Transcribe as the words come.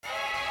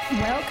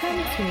Welcome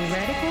to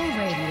Radical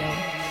Radio.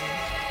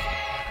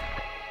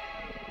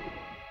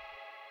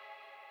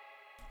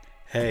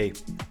 Hey,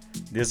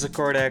 this is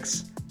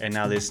Acortex, and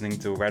now listening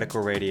to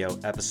Radical Radio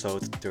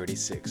episode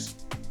 36.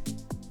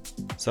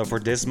 So for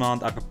this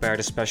month, I prepared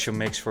a special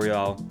mix for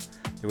y'all.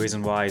 The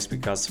reason why is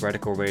because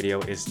Radical Radio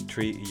is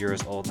 3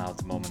 years old now at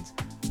the moment.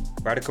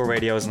 Radical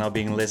Radio is now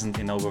being listened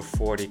in over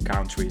 40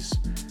 countries.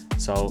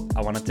 So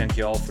I want to thank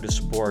you all for the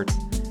support,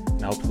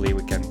 and hopefully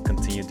we can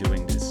continue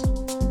doing this.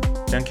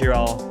 Thank you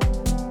all,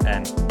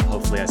 and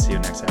hopefully I see you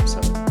next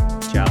episode.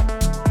 Ciao.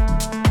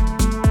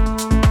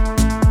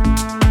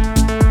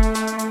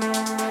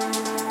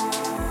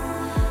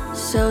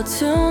 So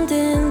tuned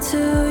into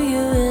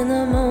you in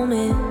the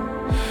moment,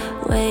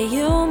 where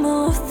you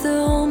move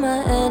through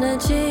my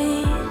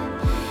energy.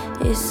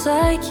 It's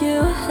like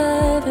you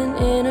have an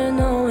inner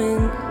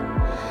knowing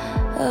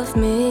of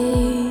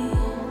me.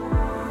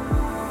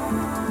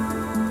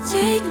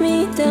 Take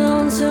me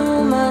down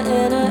to my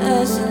inner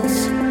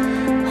essence.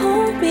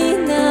 Hold me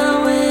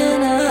now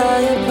in a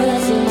higher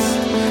presence.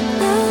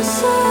 No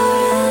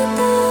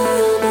surrender,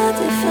 no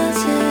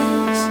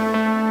defenses.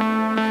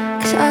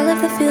 'Cause I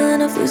love the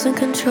feeling of losing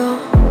control.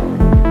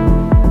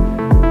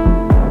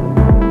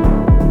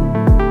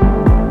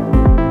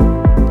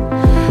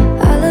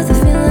 I love the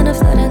feeling of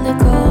letting it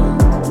go.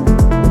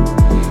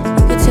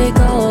 You could take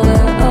over.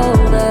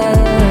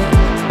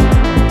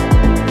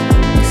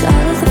 'Cause I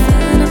love the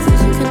feeling of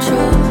losing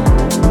control.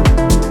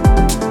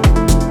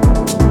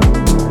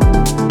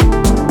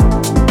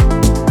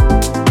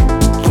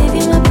 Give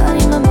you my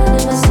body, my mind,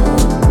 and my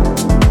soul.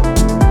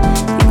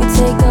 You could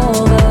take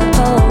over.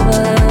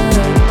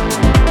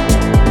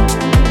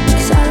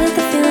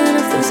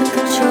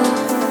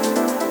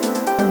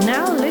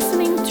 Now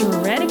listening to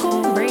Radical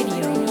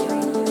Radio.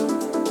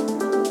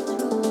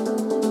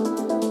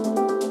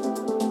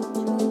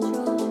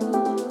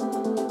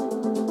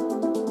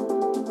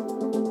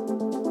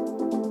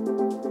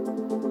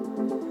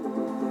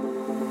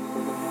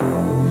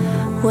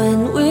 When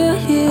we're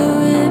here,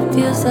 it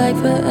feels like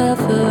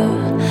forever.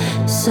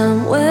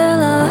 Somewhere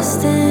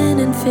lost in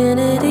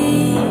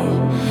infinity.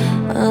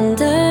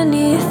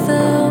 Underneath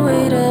the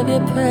weight of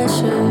your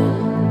pressure,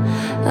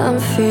 I'm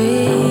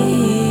free.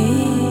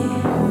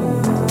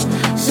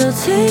 So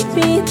take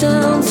me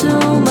down to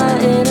my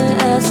inner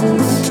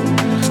essence.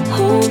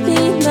 Hold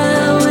me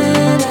now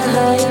in a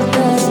higher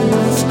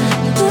presence.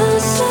 No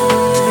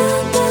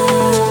surrender,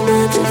 no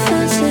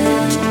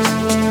defenses.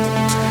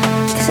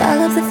 'Cause I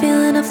love the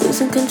feeling of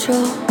losing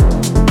control.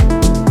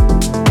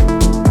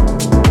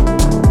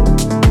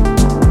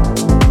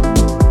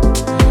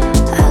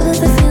 I love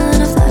the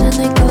feeling of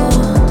letting it go.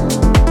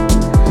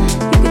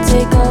 You could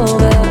take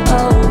over.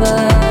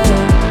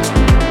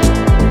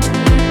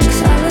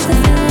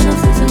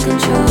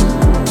 Control.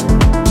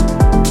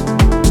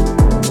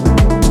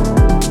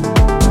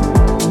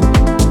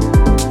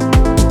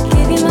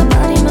 Give you my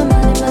body, my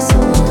mind, and my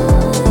soul.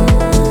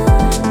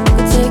 You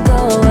could take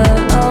over.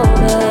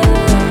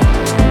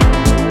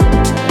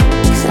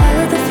 'Cause I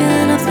love the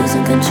feeling of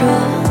losing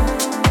control.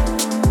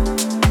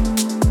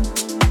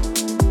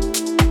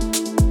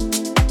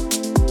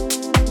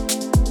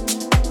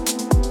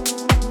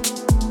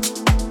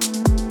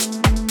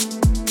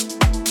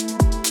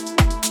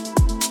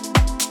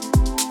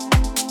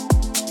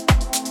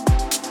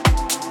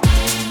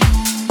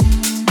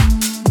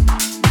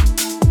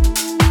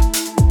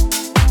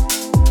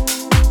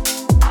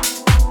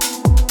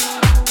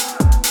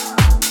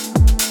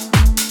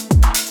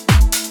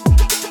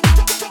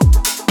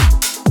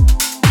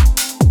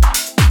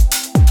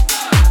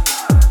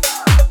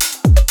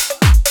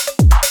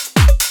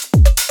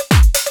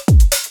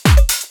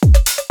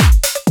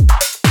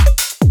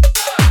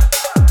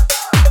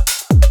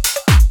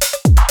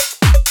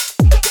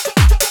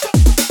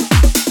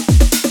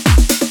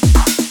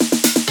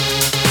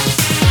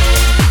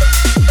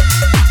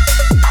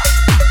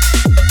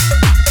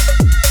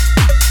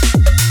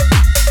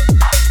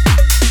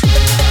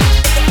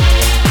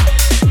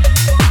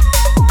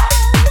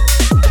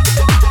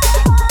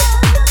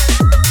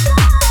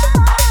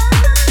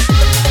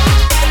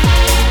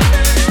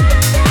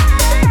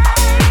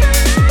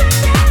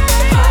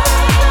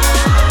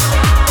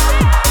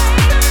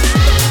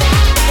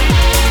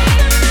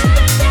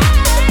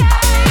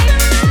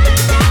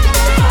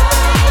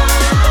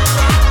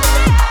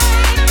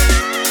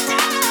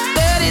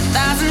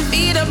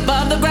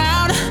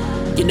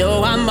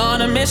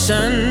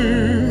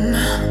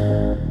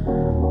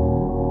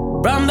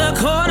 From the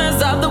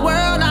corners of the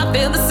world, I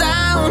feel the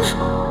sound.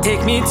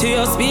 Take me to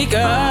your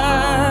speaker.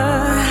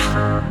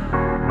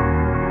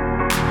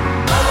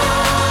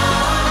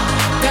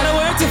 Gotta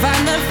work to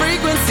find the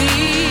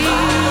frequency.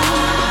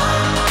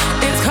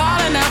 It's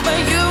calling out for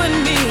you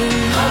and me.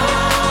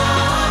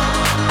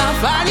 I'll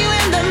find you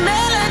in the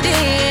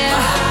melody.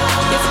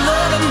 It's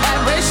love and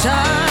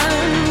vibration.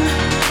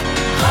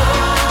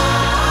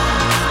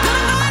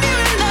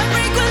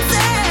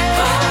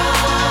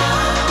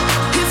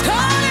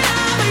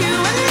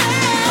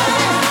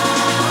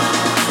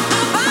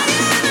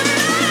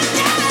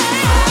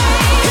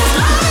 Yeah.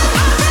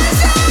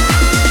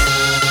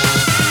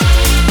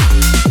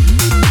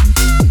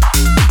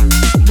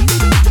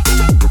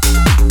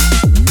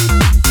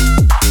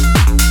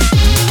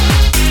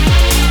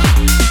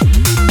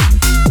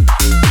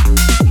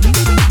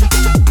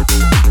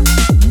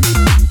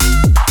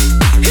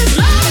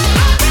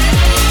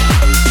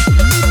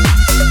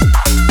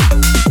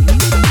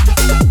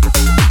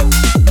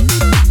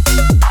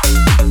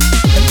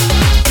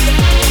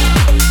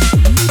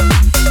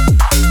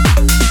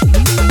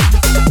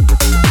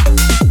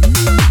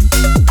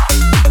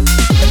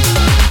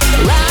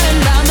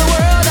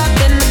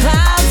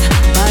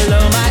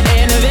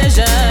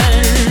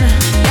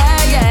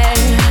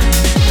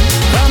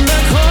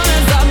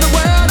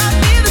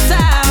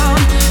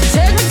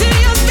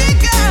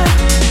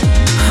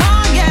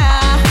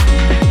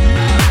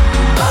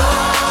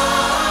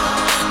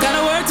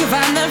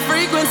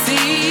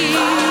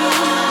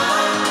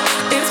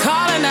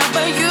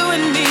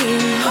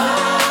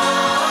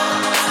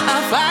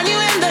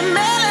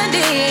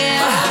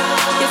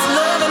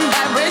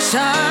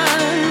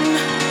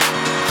 vibration.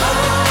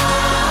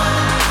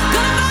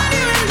 Gonna find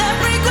you in that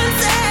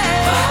frequency.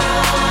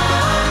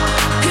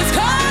 It's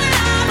calling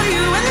out for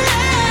you and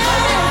me.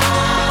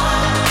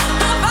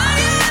 I'll find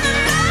you in the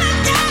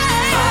melody.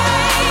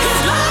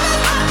 'Cause love is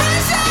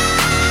vibration.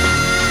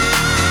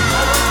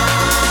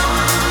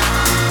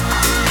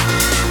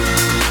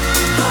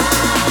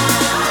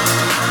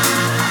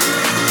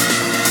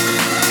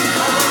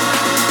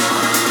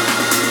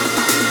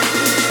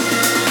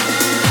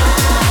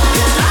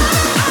 It's love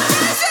is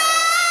vibration.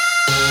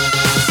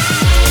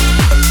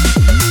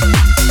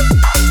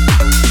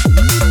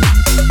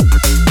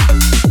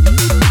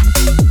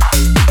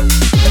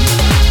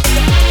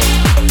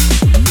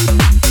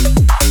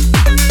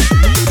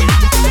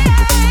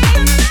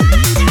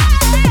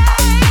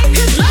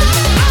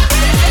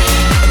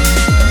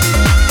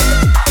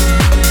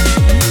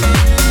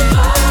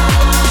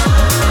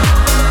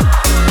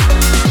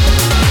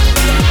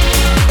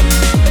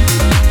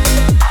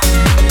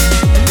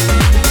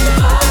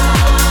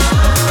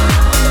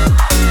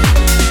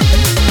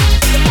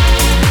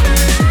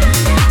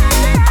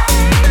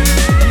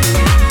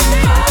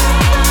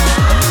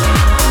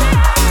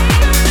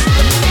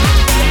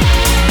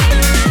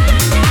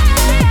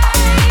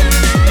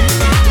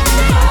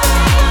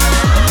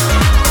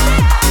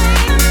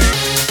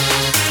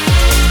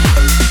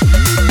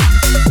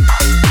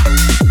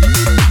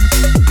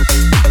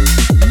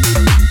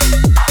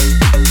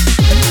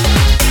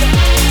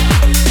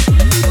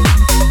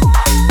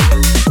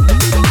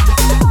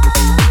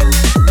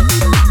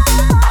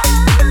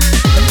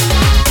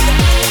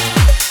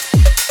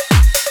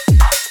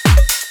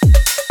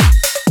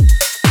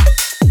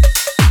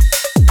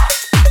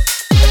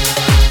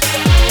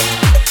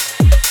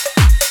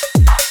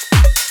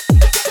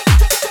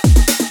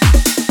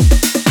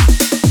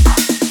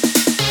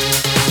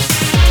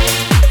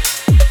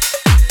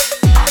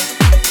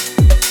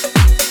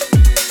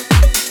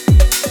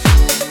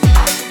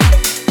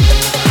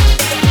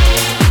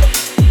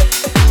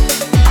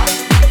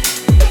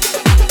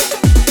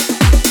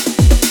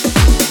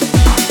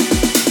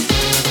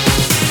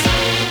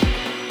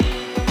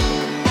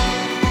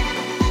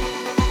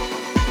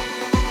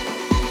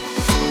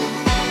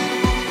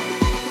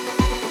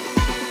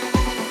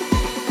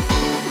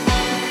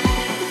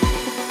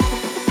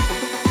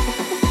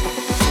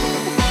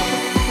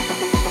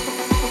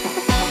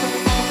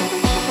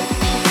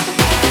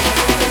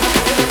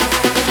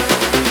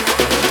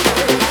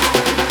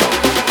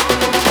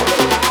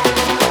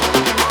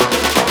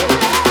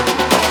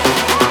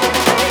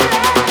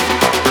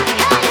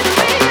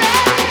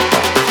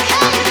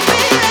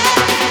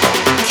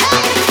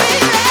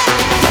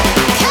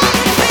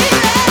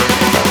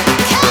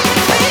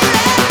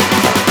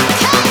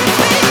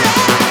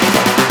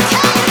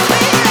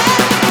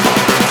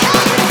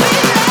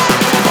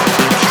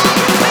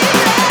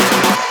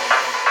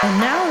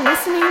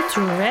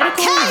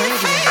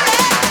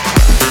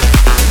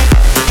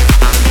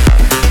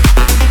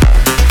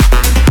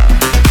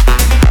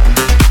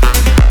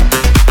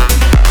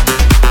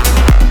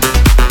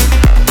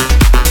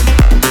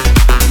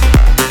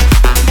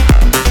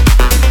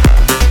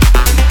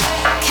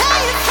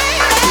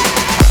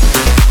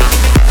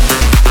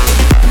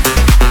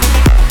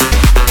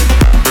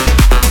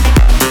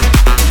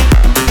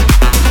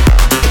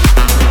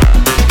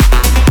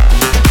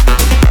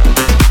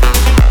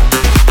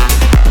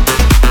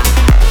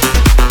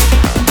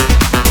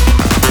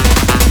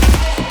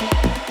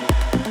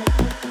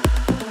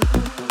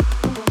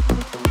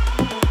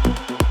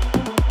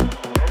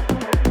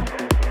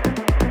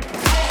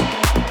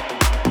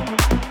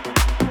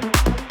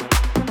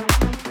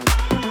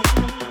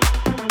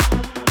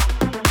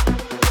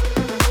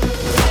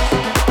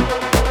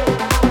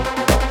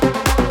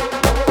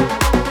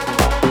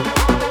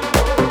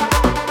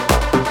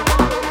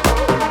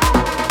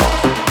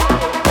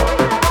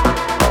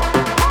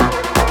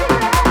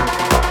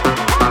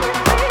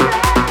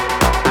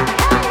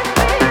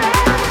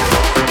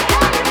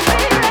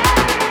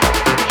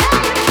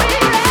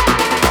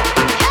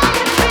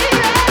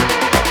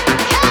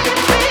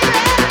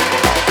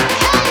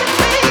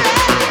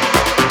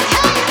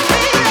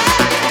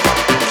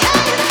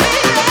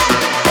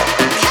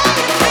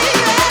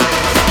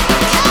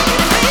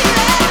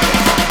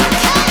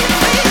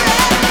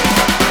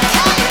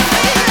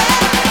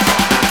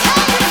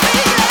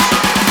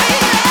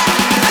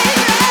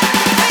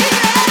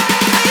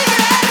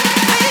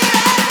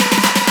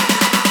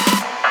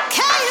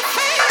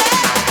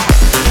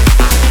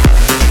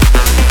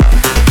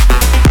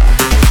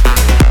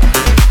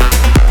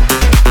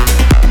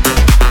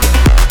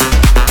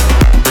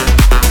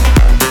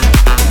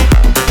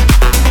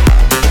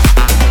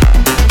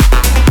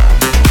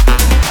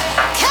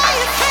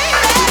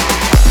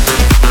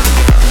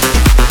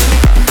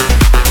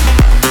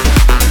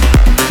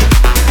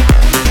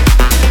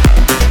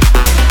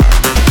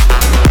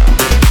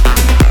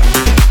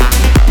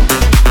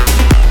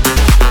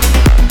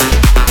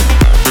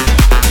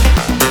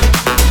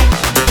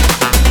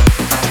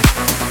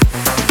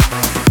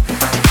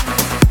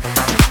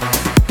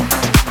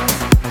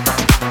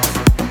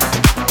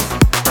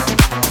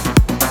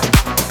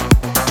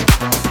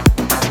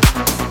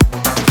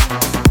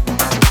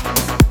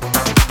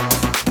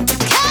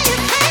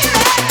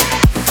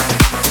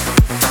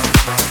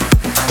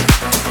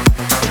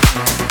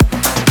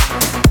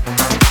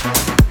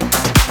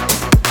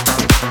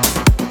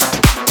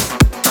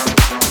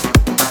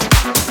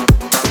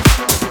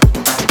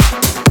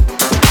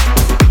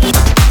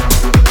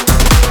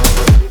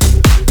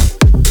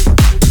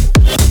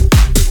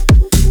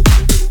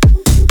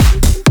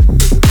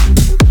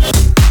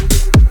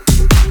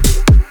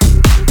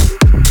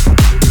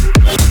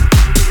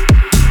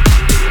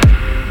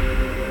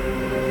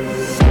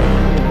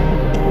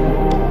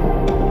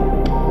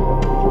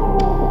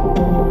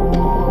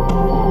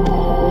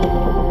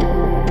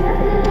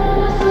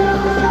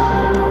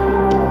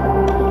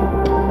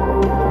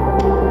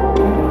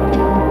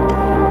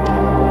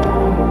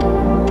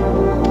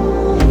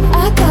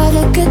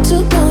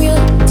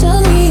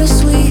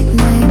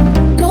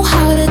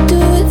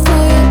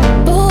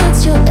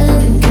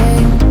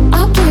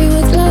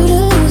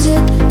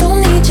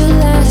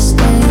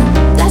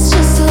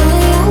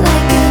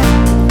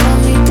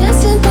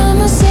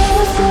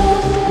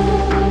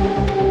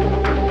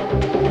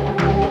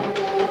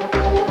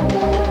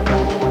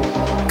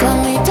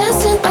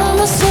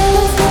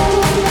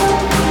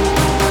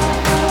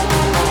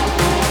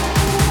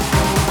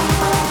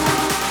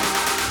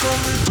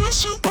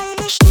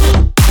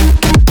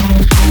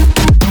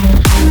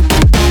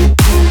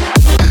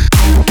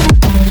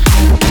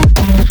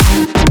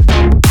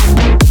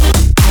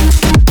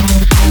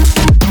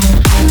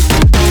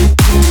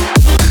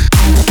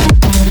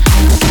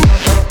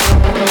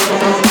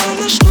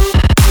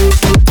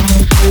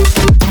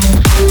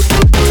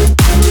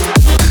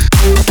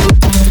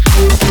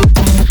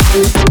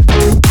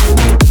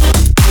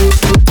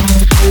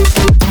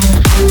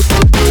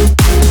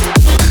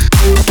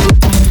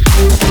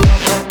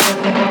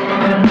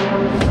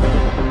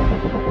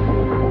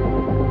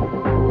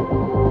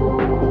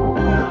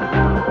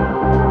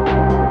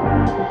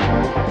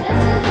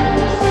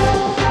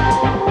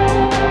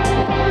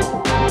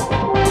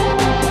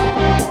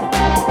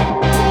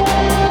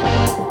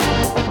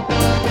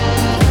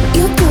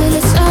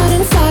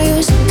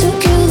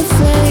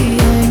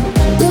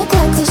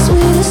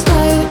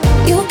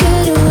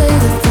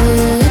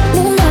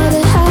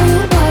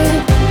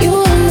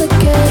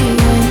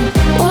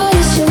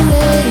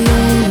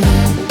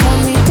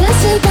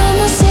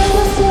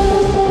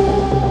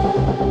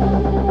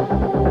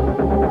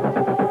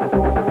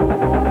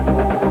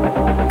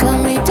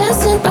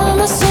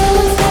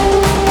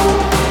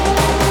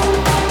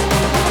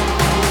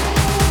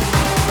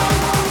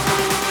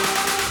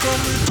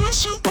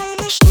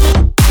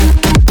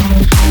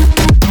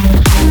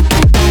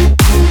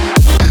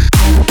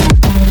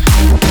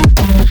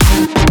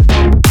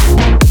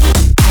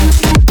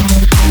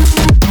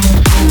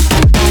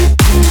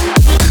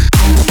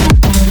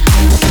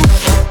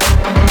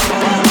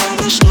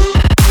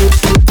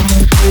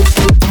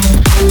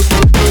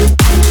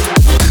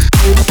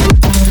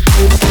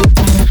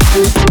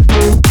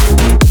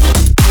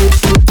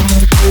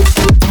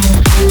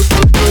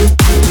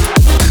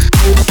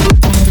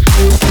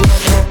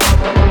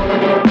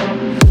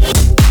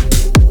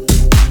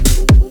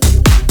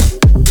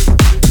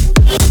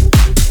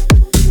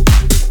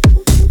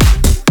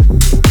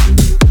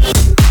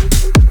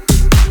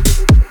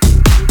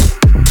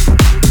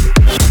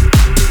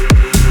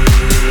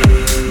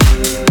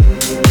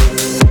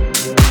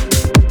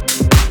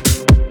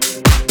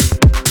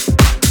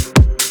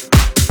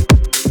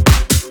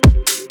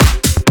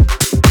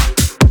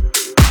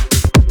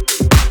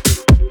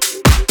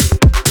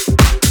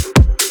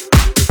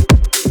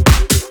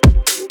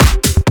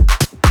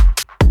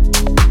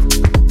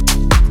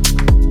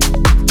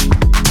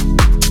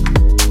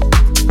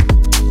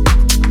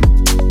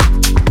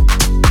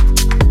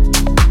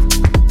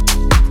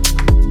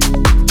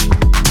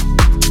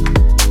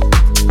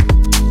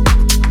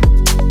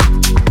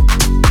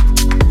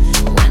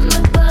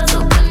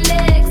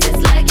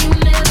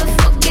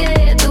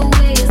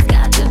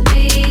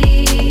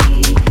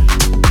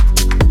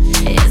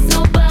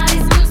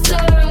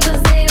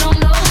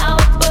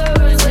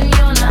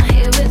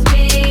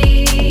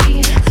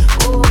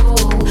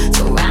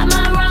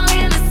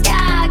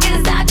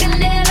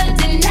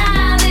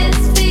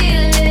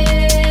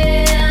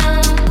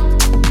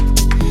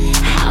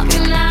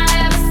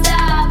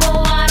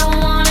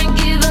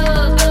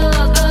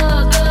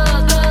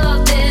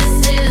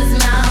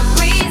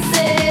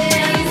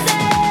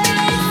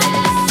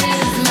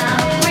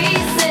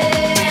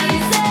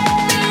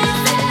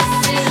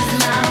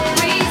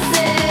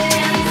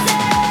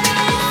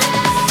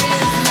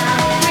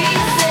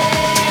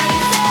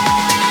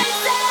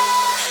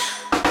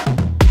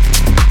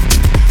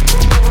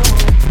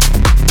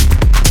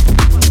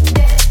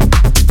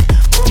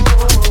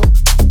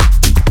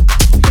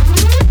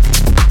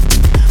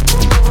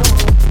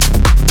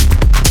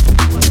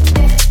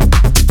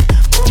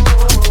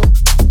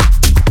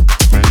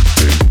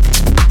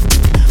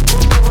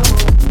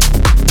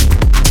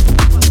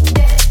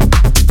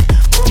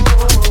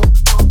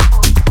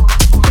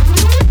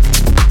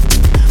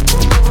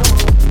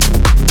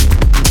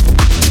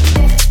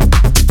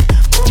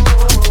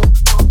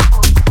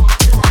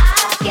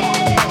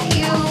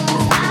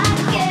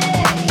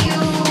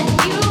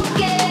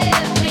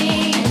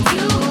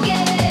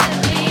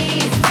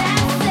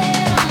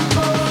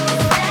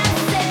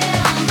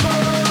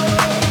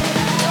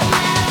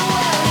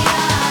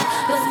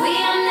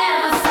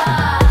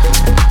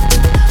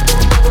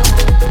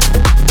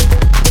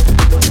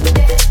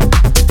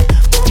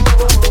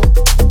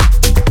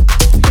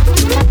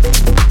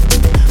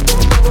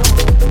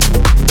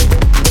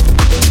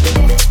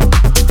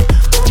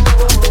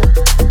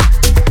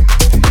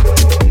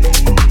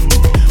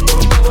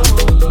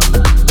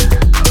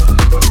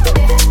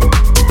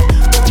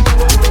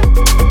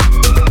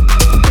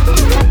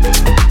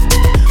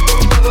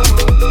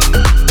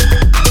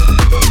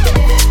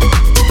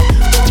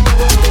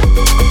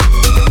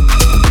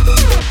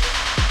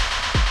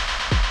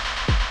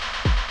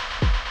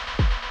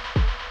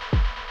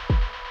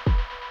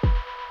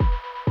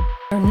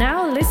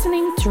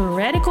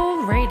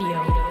 Radical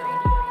Radio.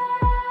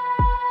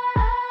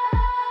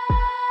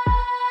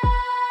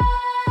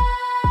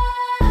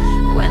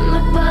 When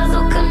the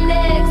puzzle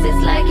connects,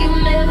 it's like you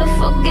never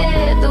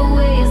forget the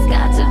way it's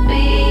got to be.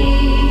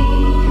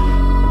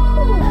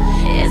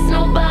 It's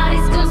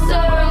nobody's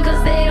concern,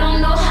 cause they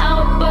don't know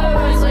how it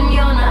burns when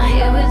you're not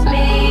here with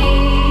me.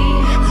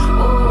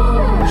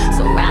 Ooh.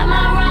 So write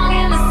my wrong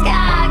in the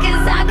sky,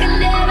 cause I can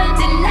never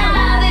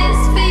deny this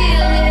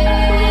feeling.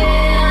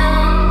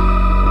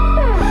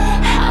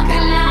 How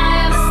can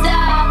I ever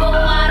stop? Oh,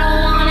 I don't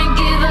wanna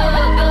give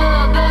up,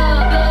 up.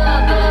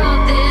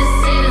 This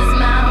is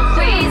my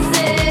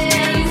reason.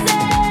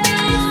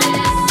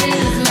 This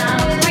is my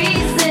reason.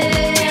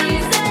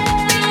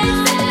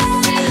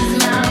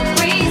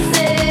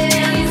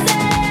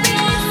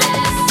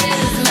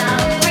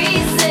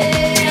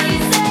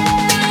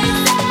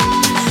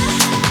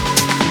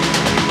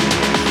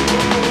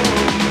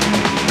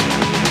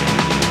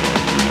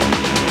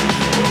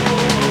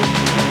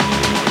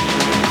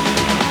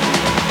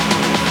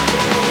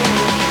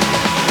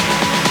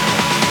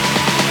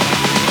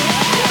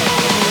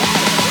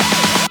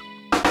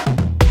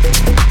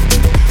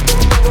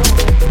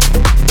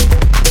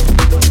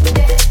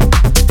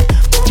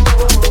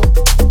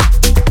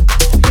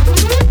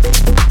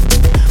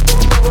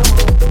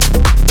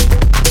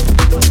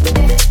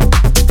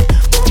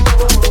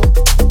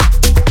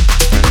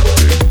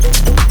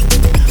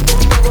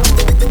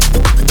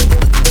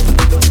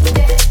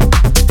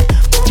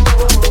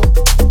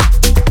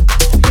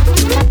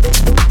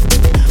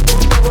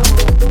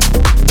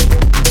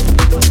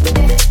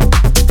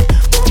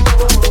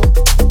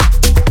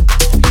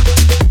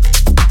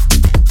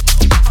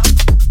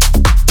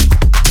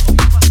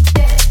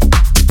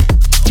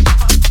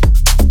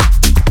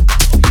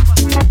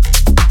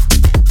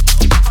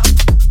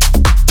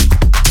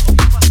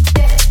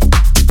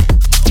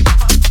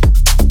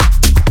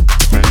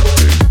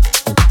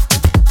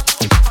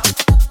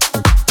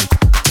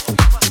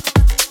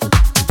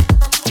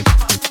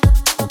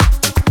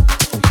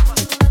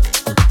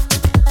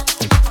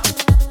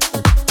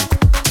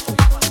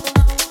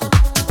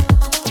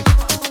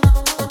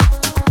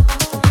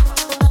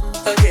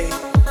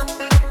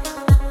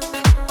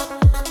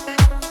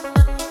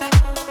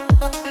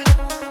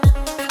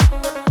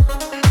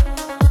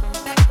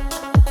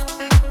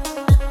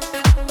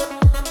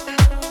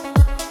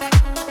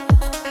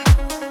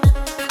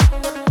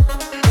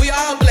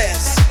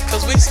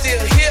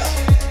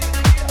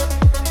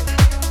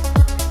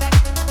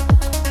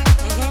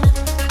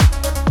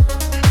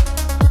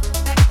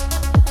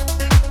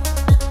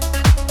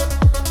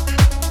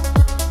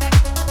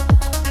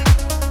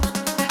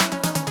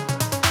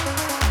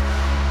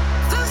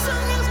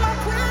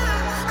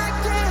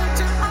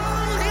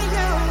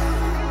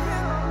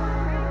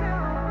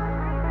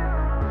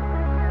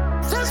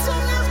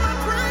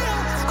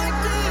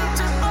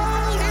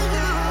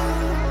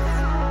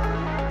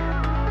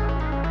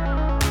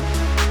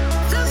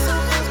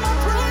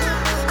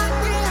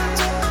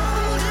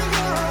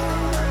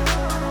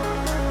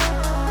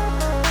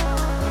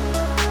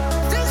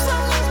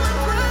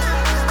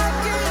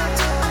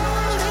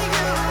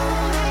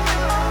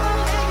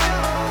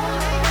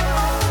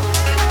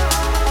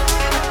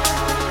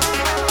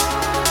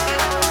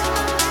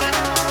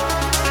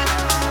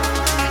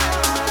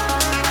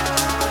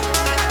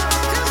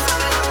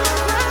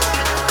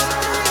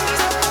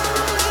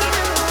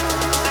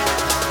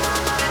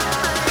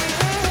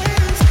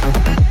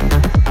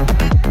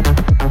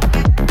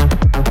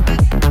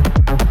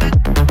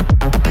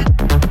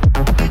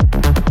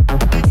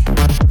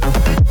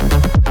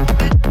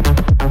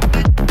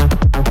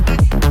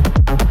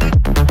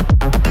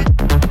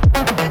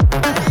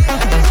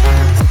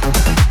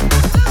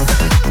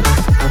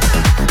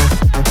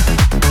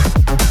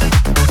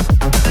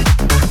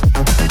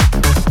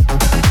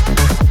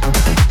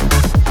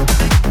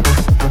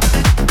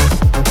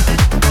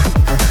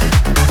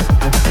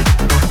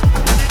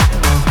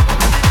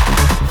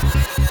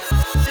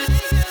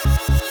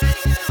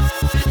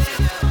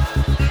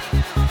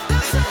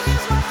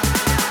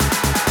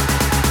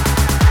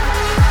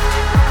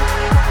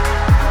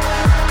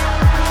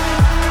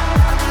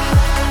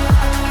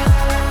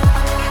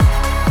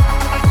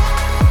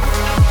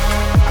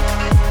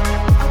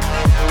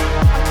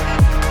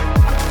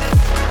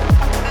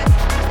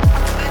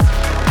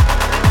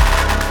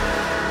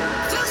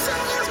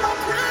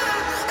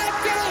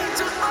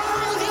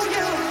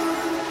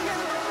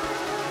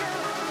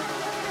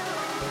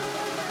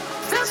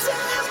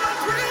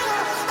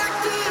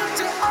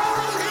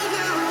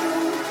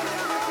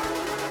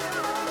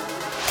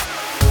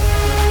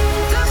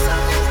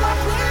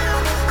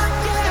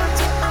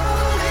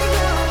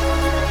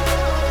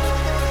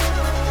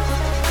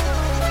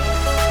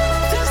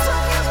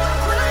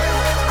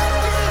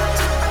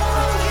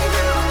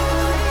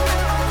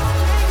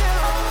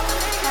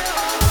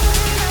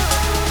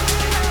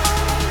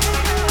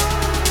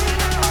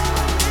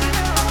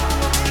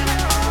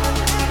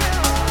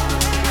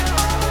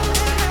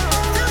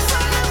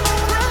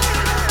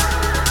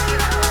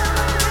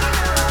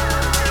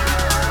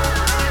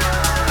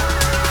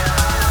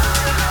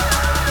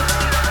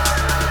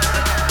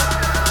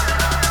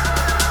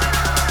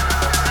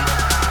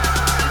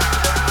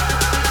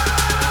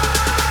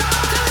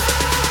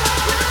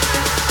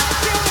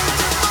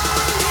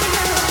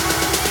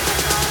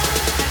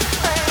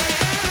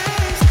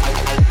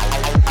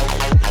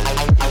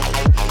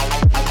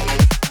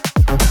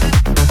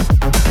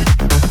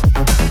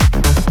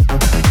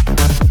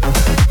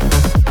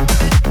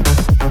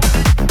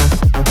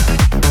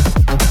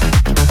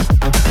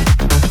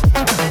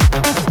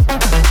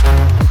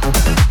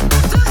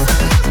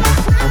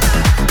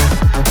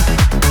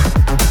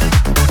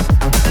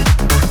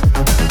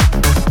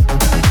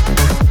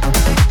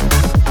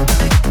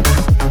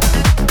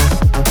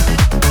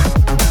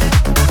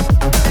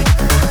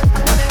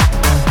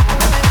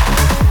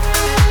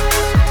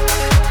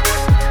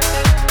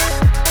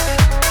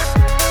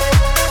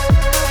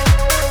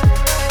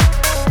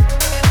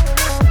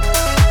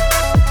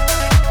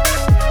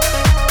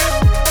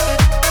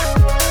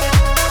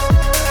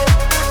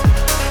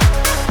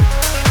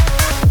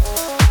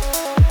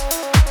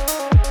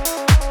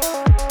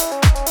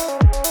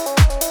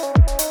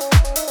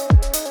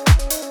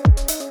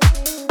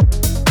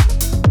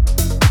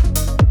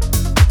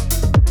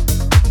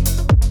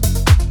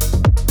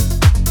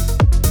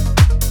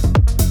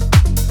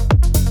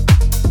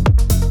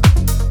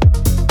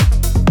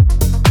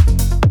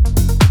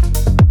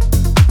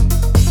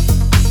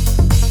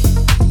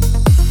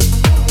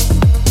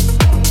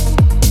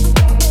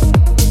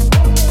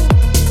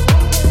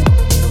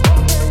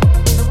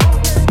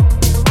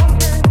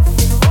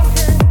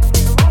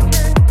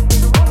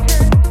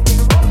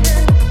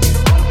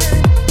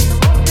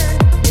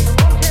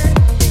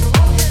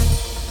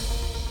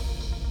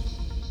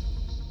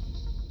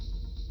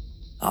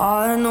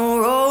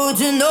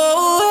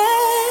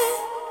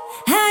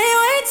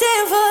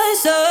 waiting for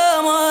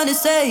someone to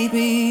save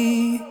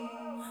me.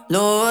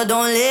 Lord,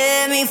 don't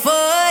let me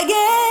forget.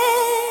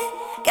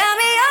 Got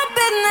me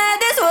hoping that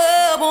this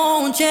world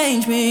won't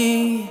change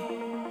me.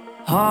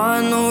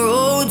 On the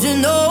road to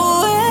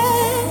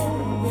nowhere,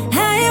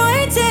 I ain't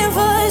waiting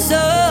for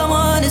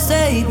someone to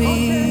save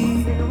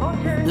me.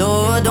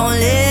 Lord, don't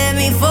let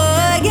me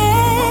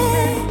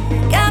forget.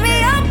 Got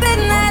me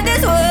hoping that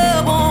this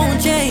world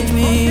won't change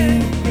me.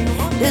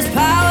 There's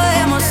power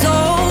in my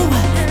soul,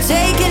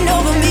 taking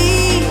over me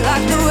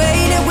like the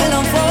rain it will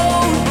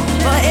unfold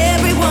for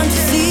everyone to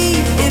see.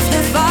 If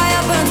the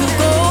fire burns with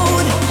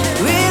gold,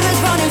 rivers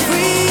running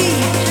free,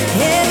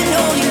 heaven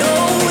only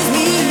knows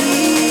me.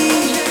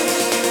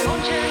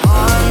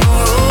 On the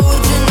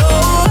road to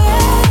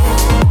nowhere,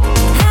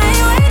 I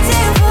ain't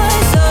waiting for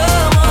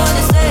someone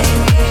to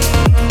save me.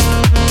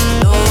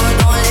 Lord,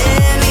 don't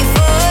let me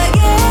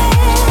forget.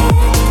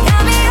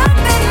 Got me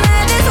hoping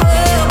that this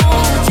world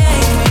won't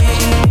change me.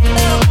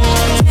 Love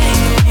won't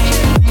change me.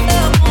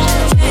 Love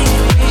won't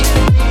change me.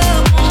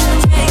 Love won't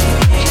change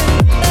me.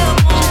 Love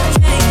won't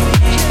change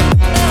me.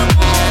 Love won't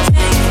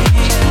change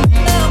me.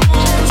 Love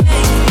won't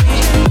change me.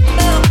 Love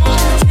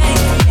won't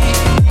change me.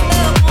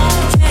 Love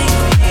won't change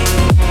me.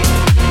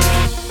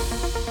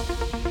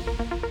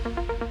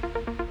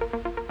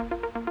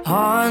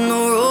 On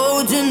the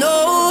road to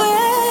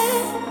nowhere,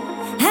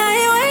 I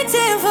ain't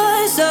waiting for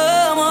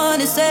someone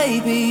to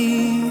save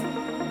me.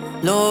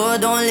 Lord,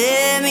 don't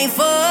let me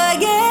forget.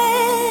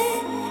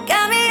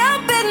 Got me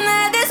hoping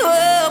that this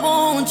world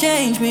won't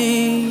change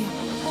me.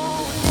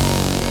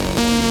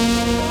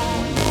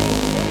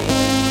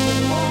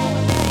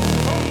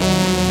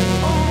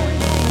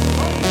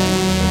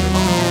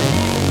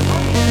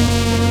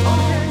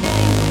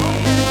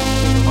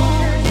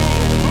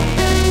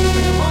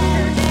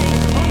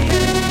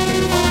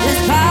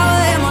 There's power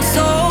in my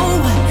soul,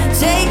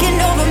 taking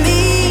over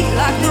me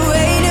like the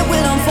rain it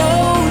will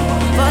unfold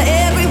for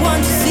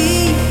everyone to see.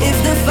 If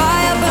the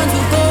fire burns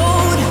with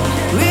gold,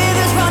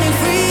 rivers running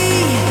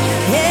free,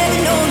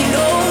 heaven only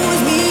knows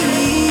me.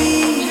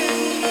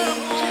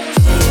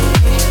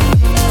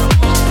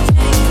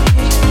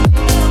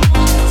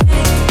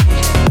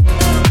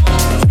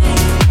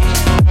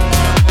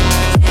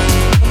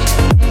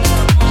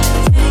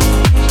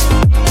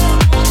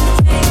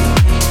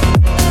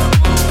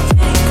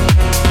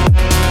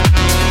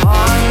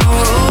 On the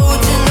road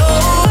to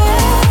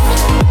nowhere,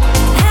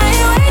 I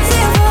ain't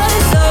waiting for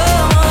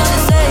someone to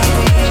save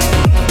me.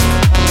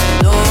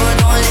 Lord,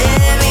 don't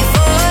let me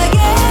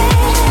forget.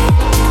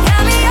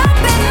 Got me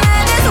hoping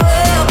that this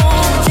world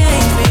won't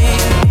change me.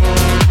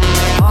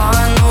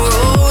 On the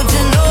road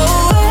to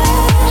nowhere,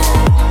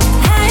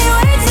 I ain't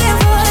waiting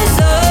for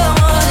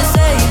someone to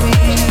save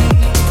me.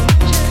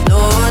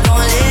 Lord,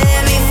 don't let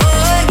me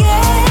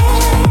forget.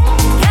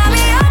 Got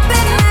me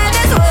hoping that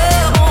this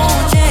world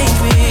won't change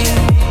me.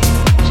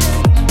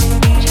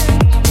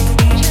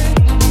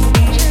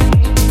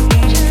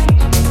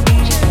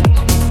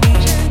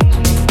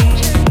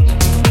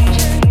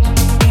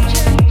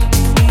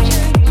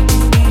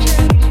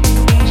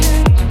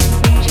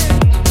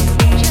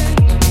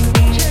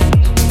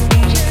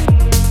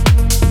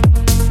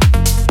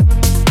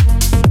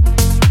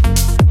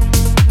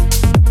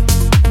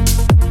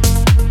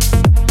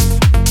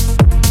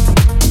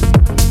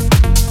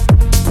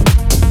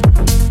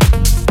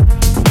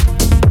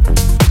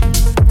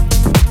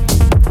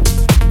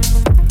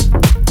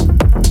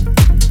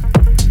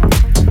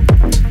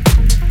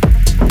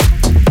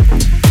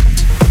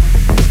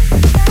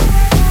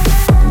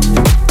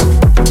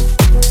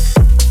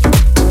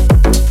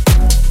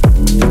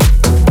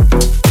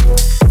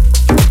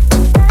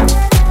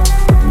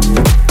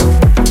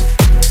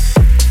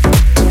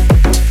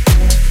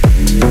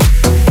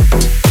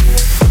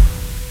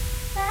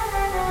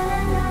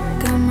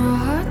 Got my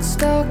heart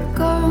stuck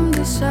on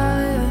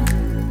desire,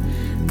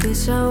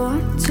 'cause I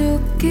want to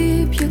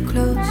keep you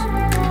close.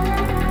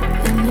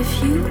 And if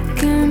you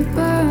can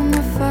burn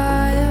the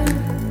fire,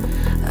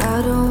 I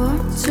don't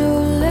want to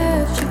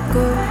let you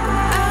go.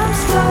 I'm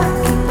stuck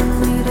in the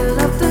middle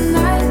of the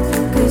night,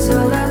 'cause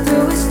all I do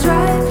is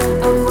try.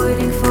 I'm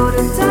waiting for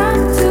the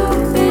time to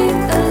be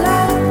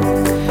alive.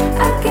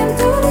 I can't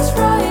do this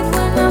right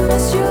when I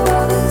miss you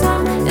all the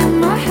time. And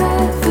my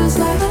head feels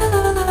like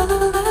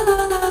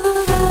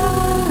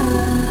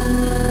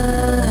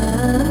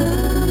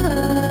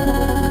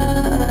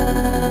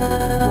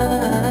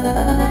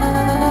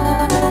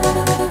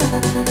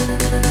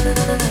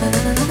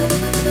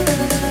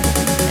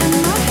and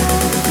my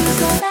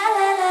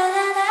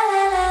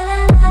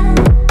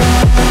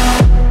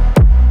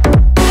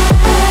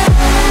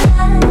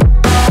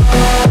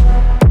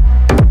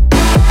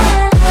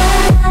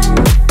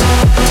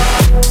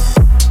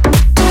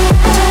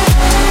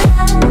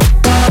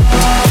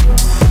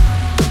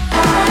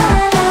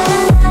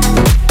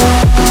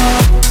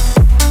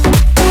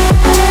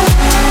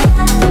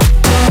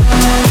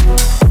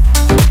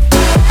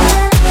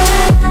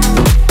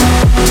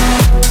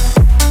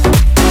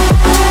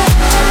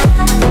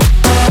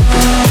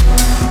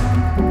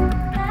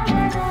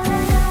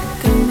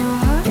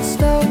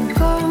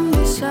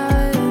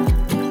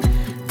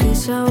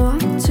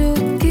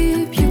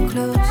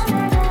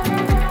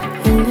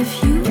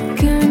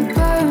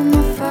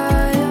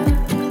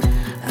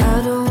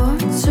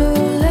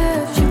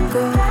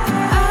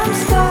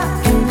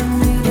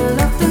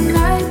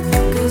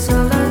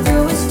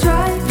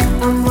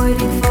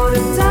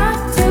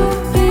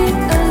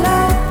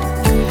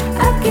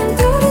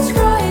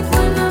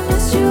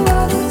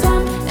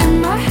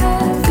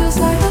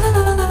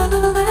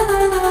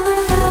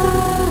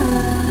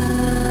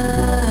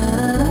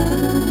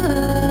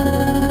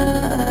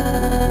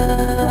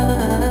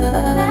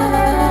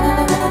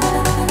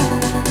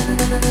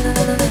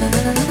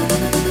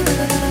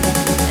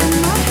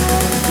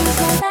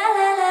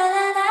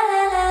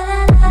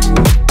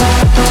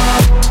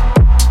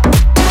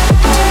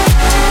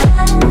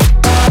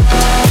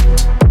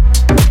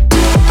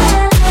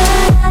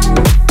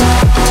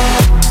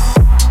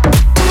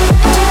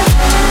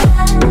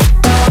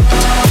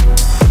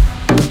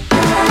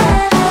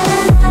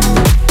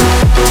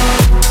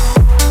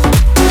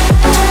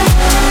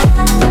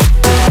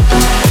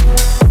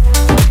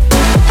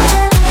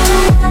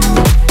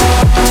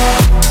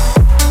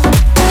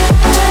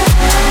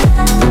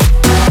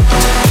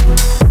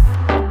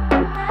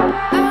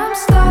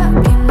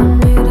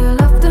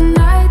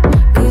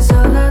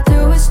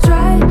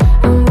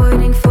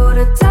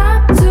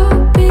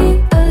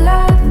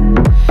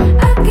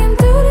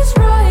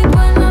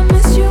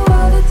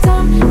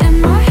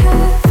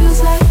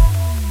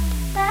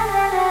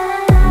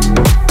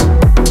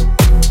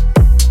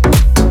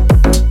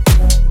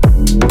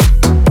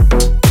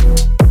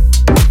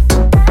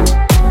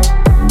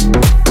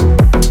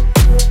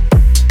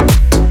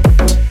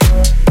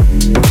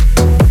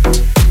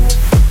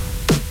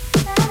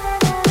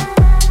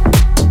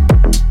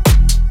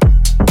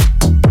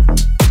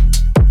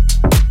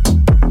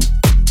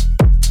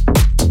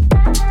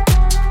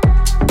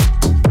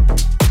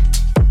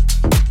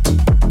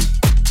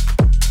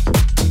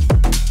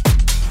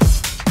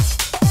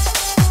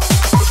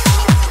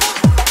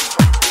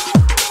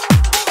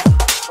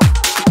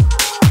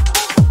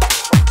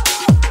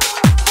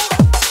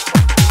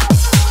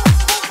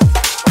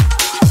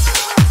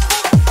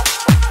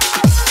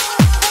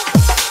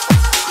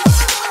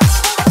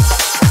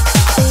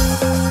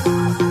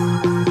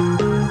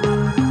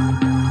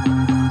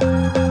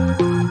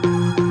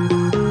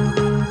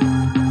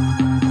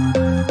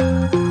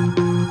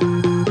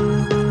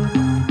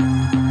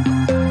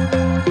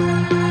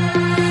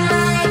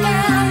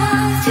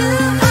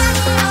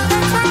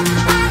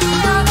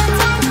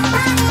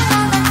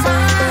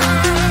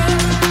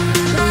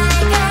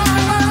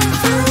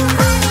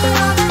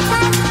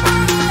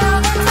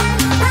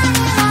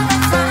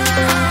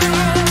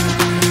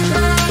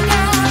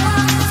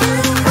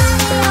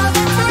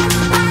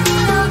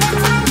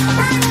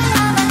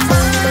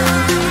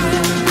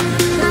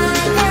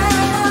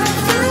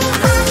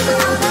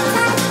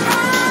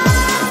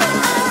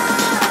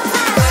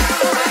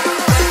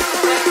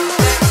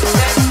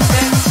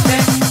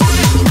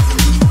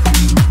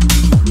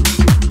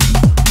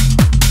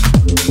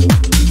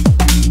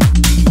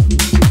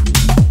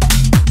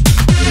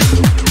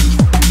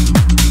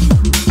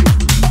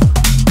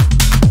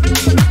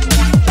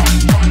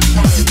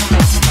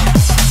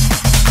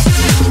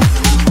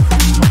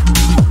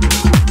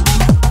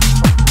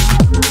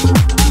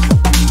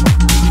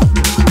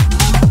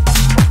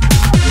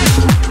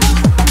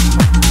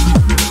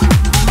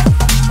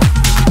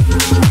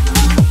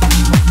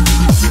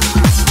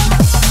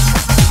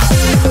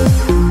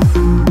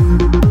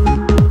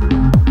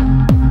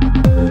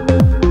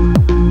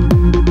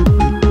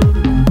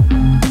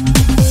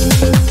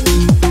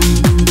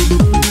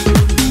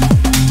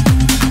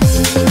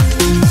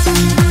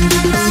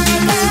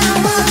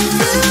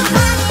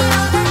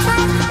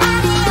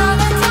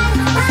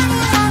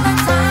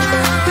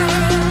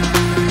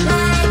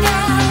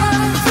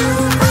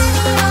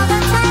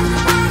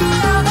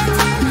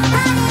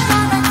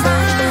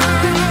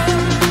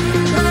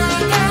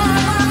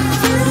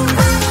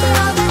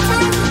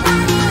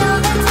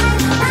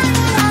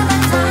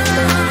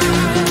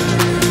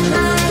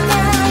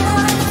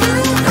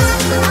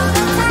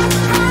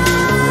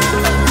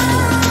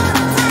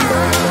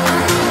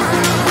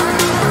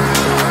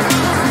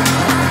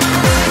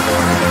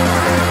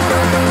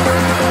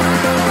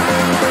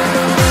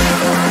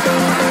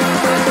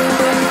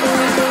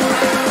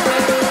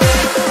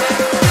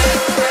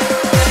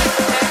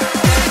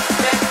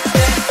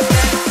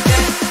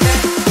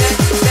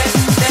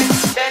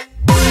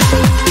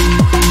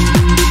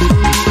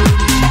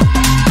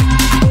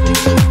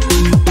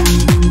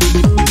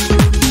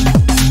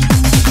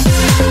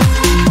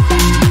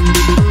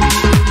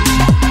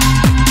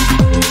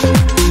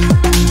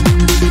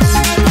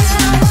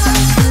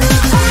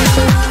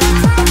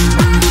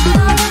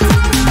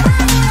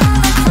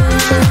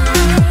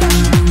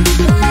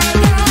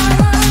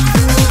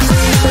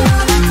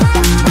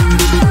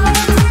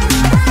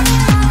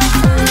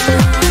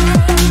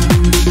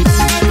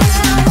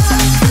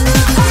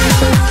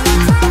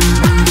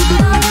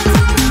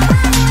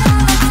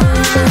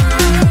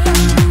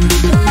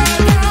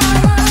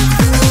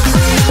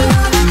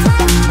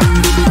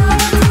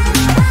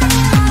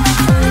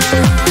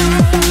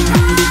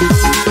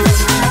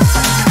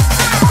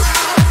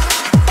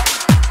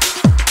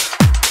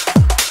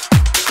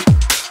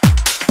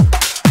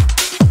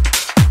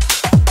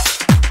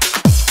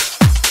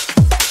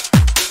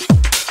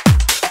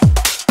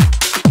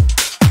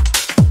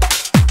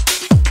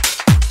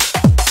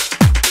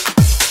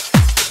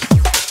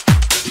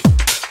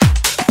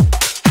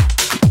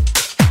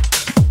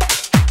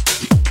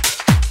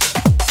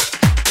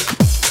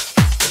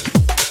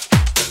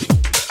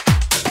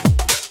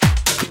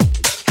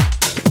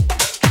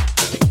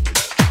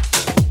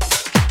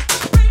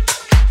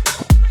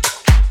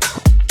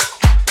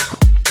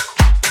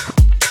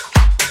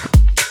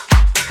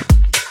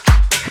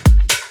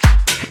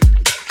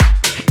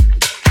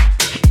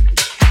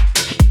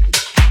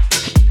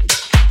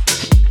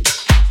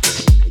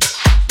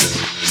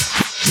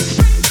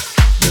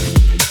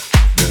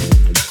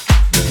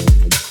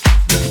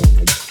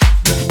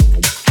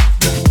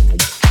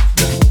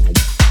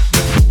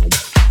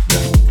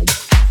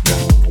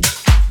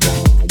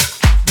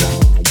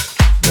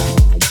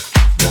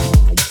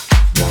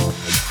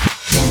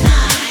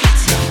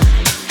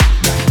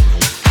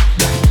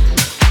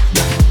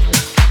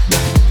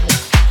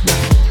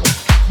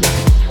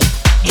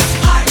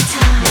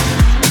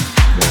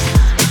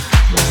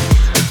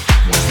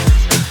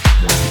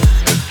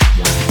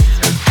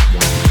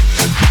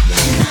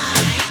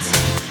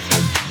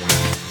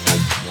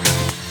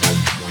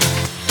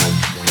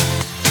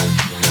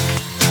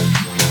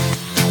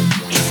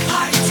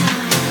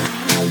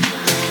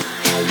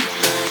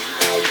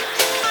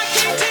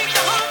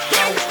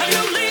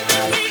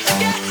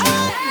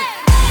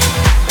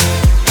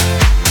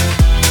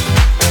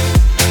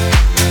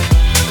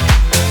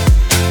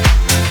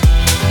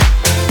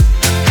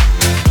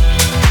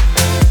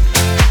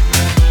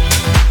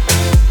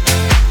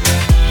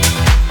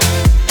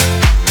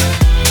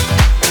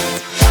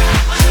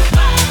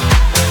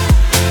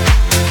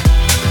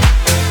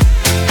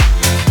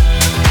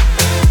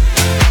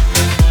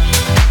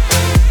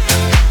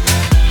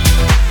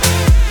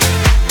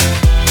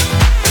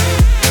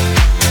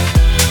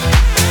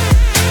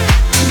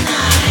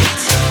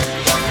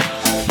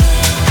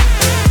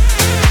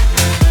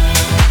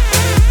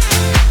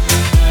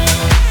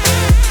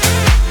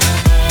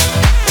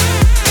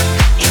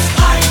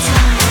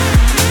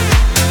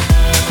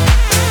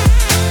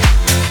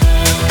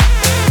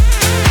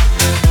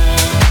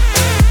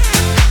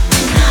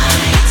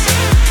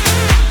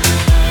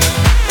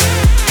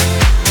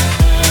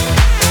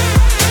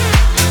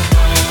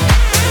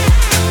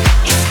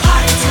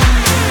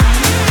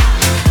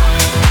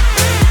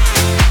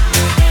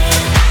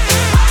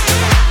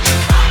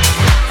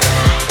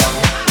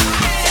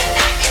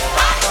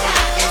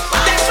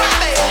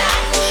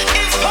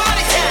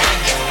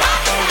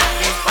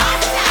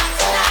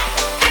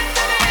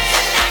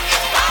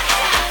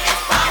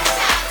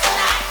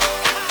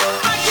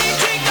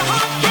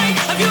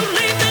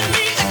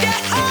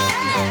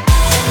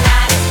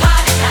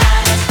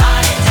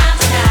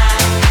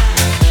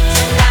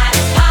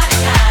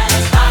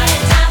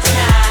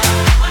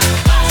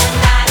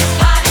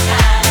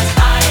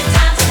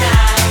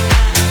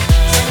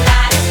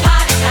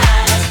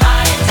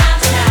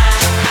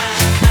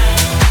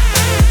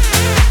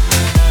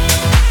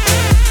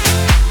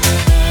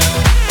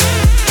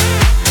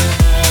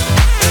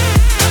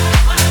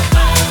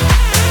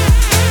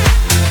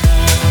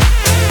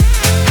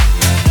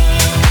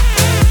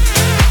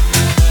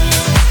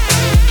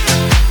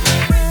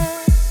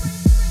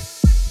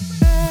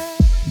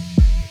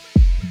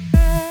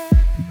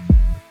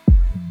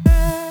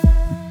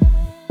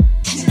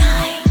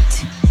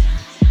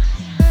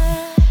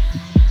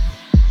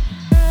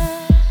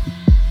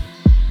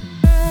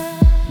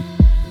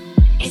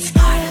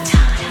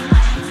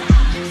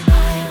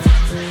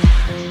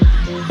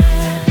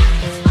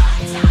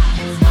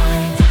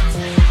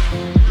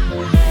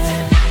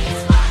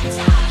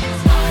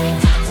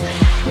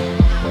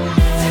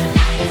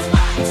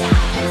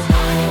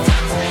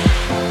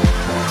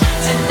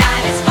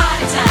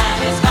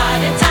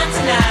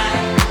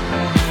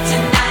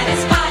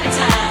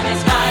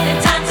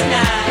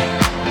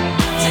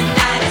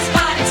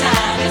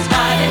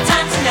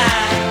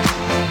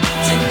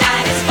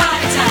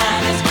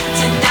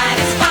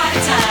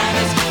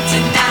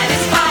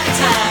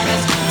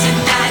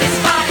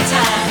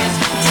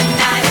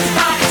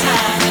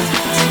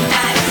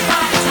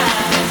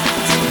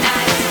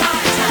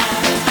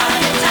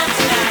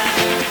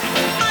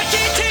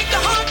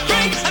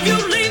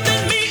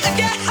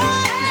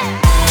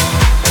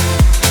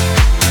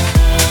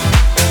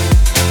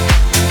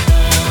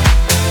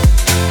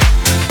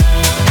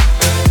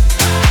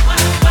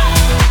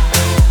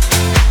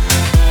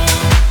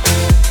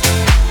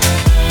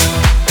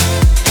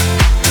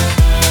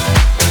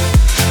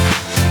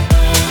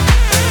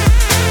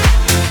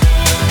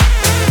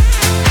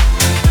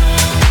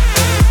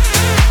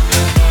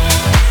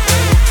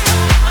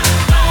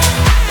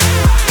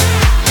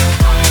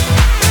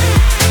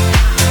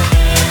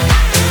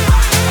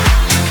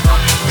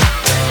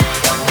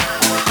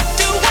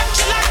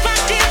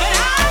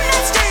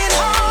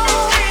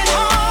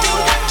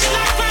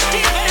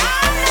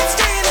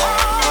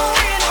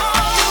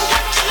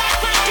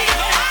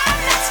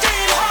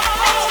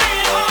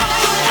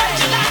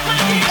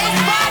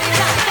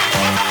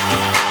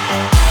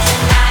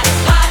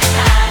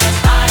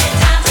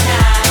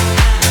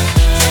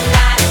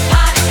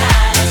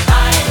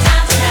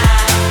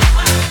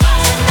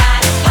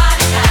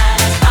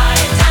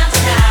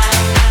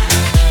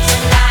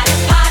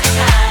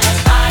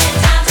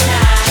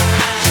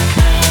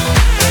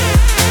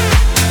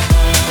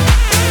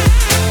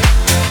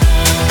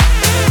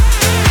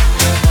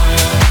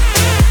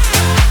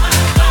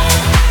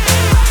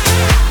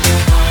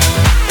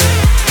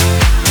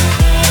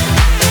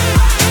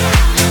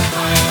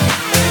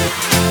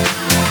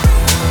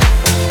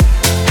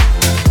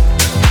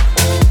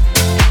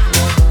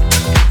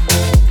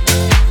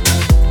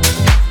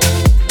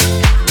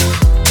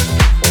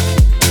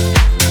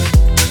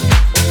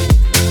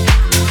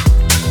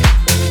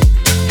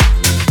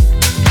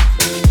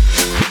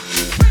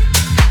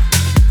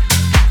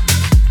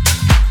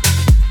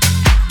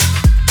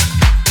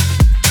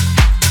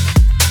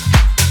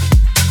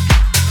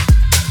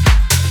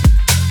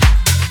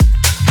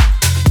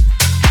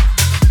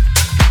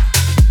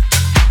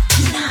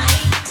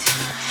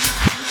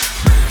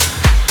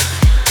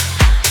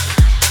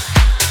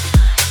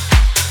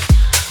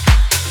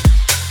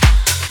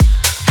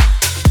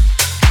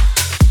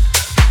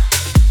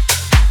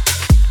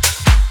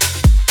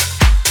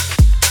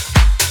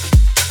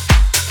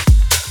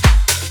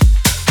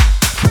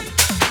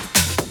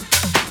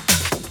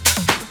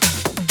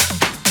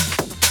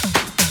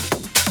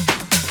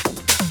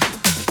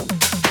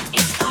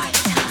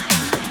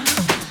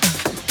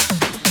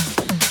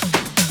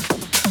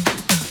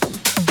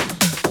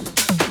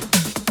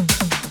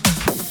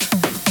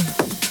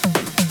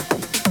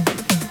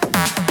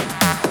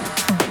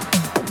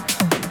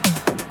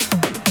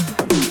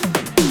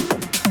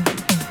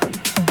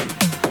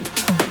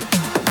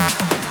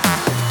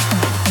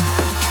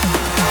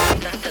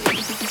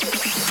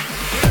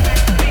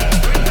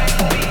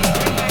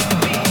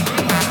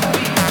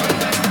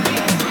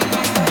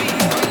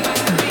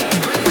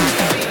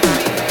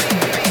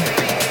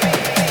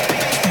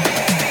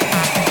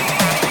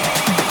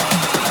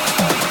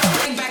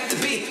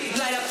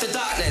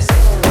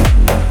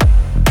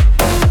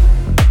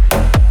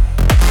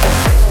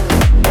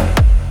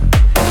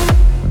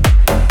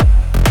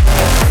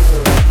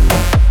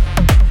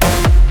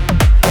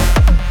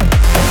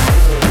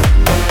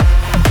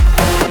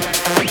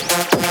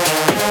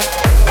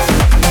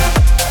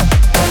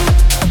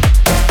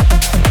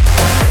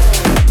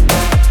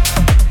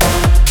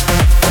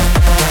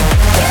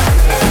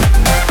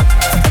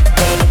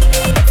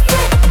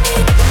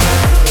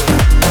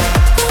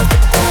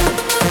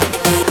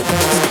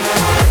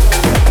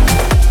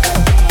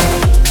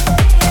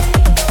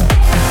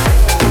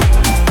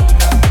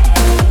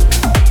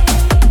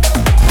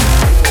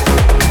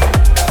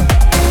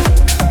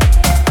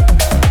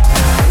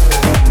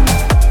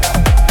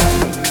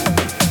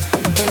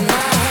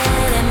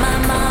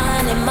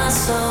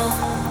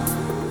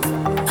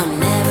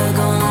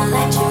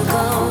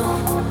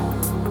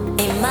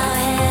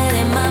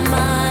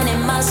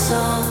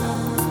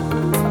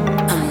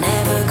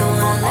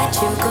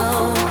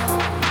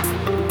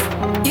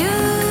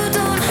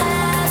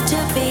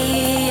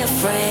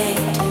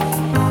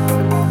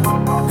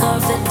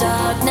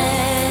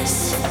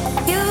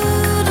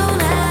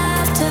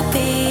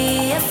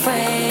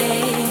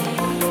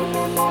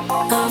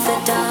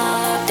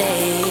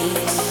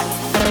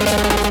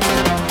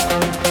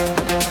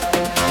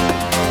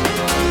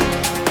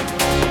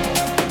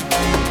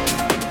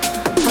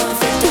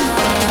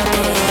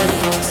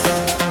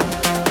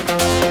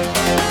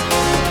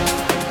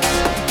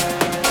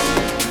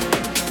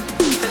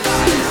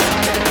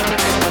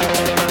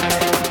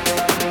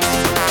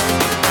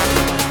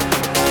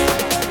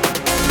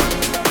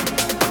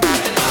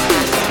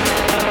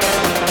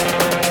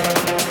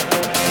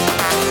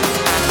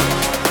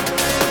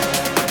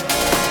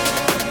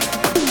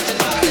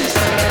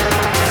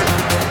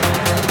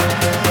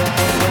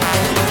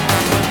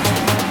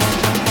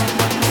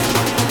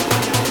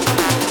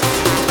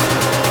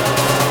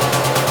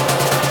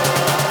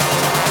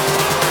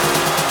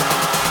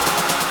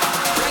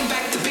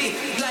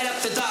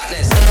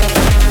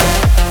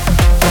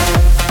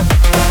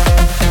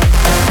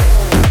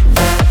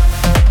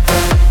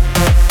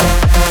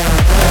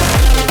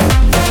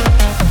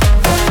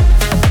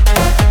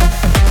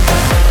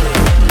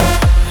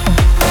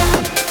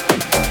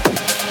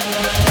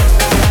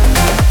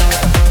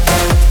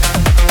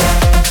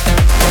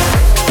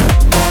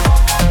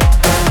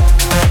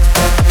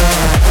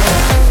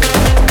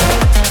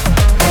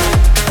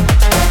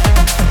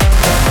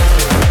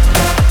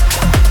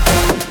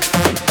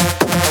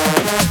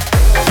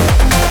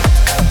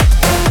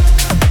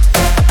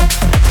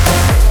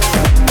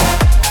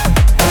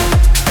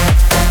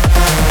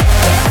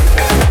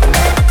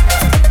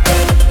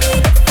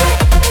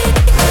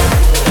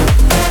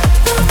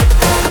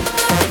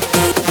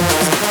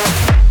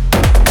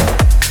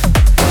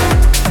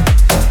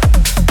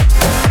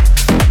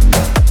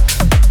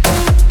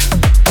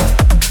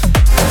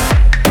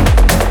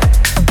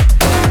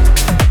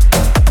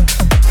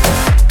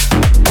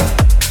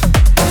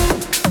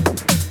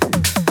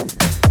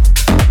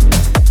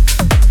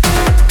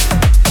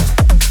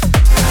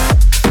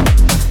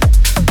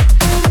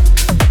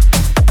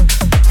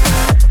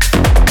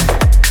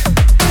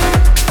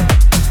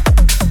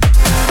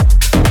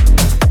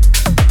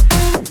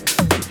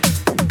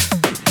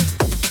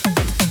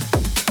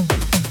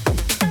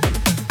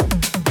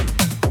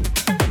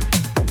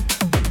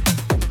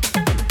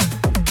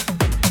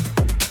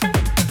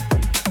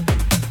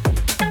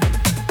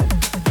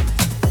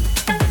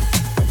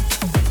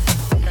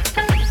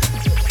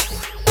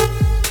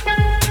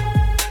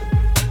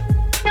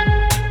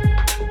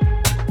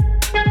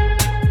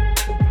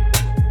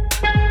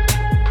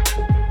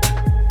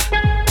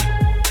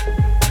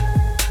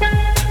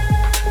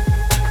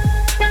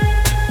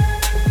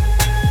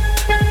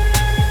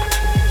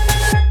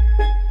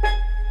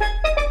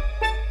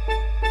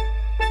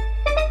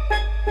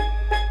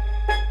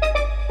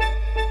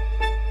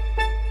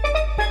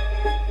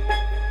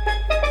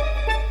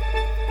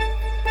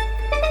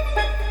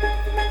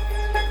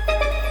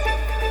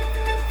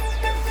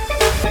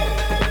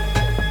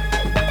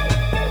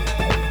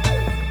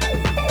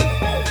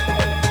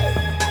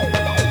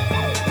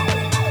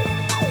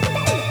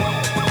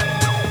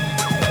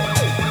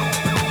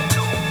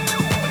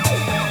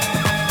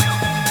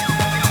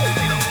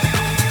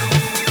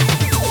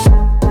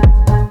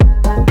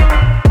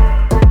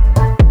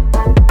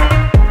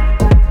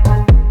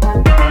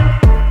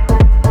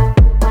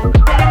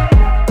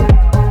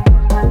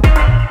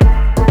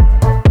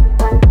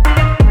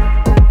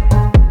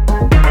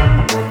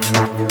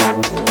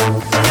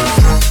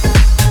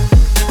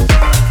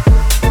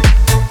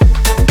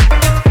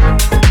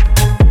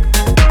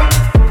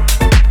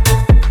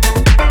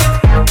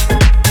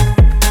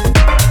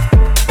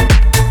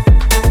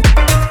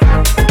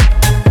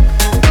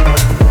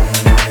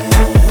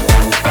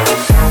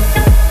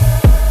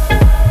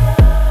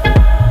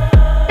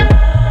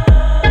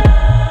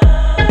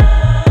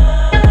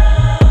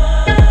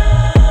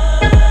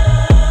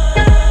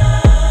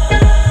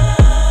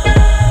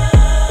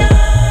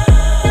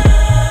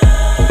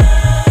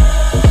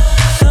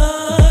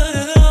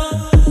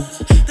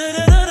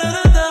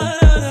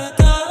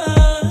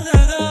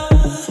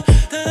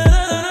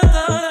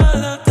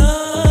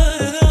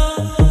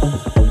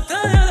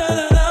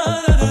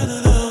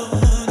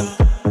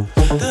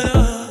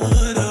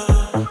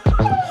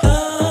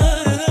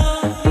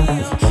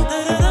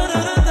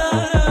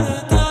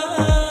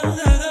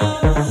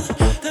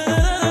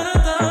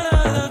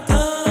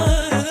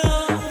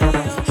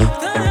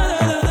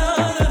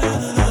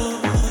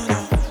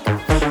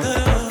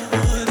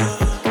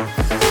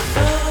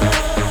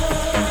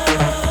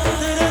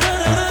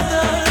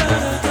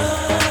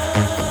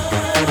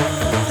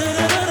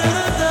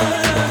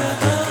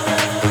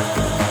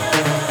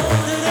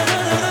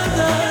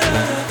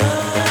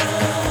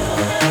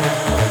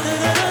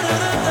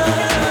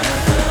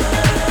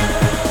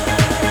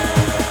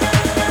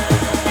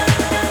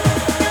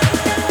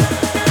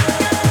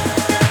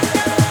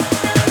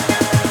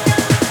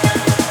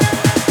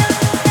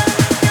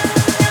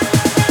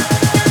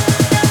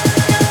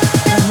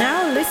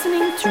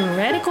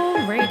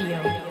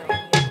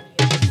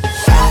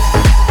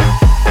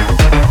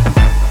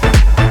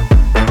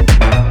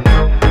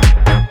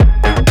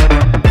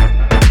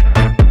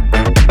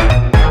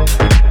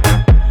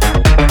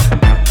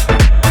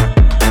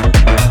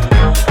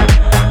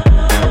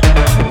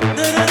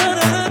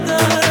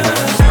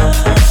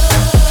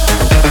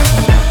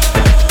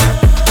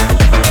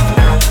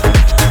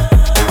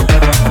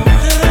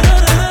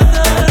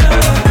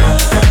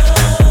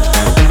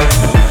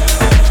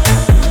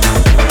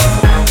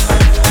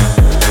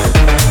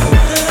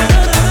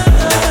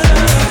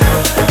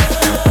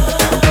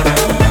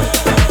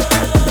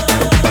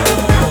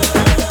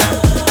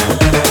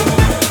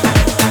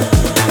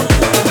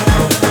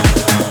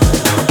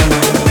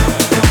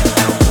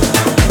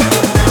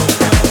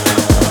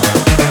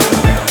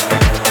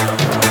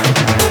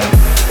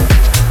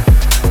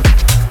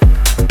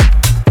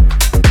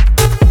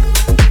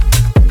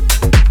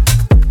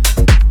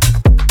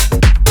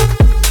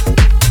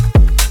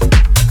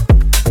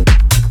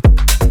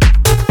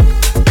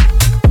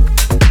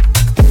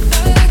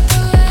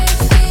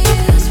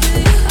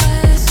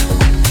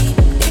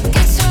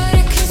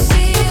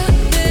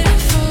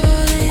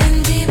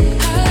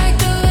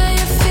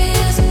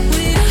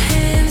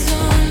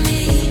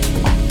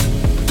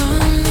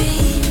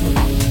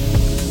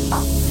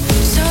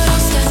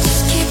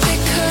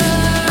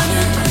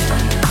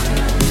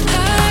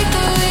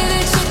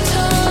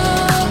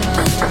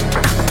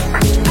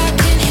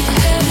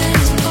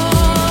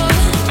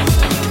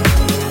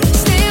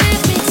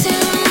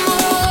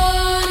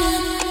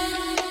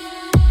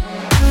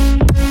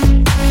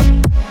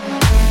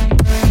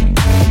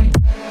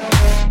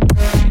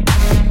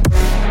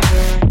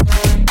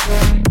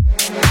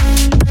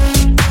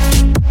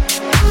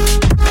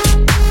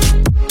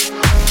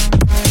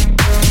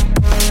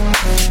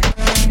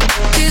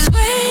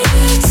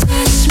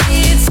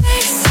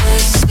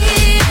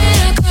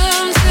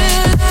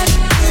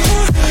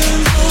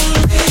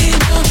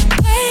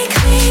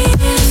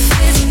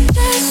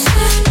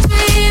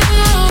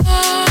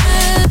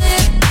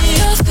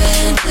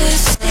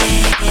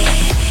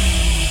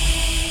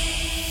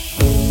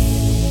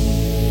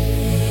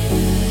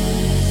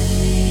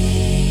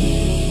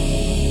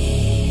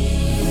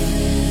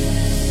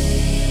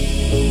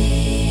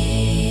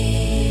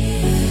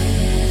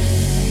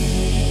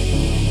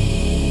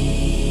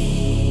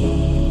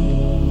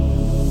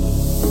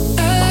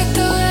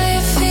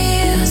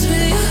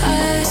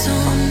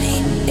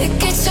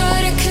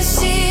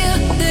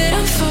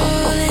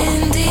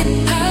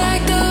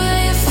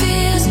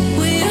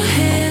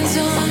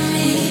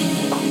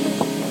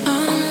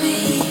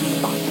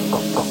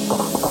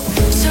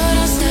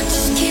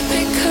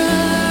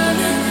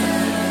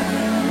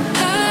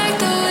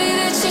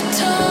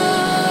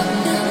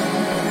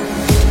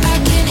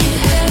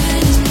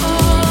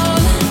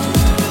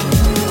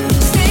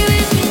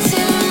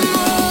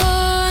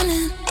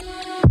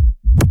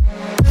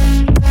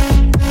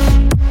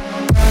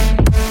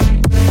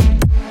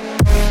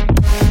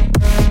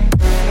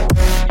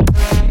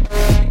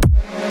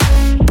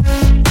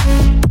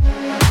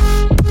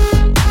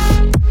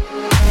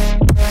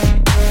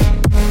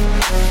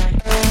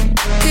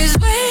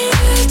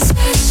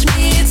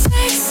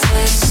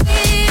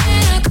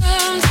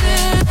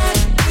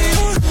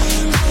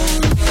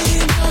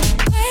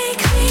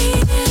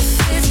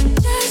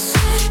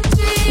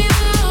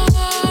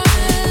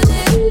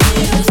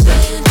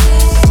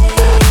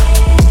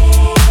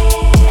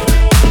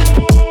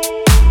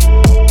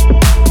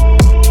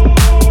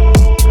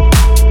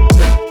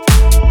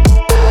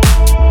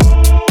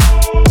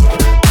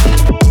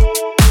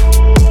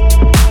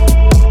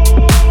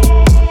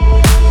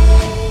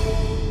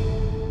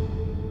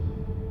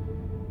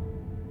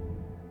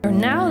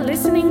now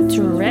listening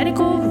to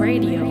Radical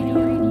Radio.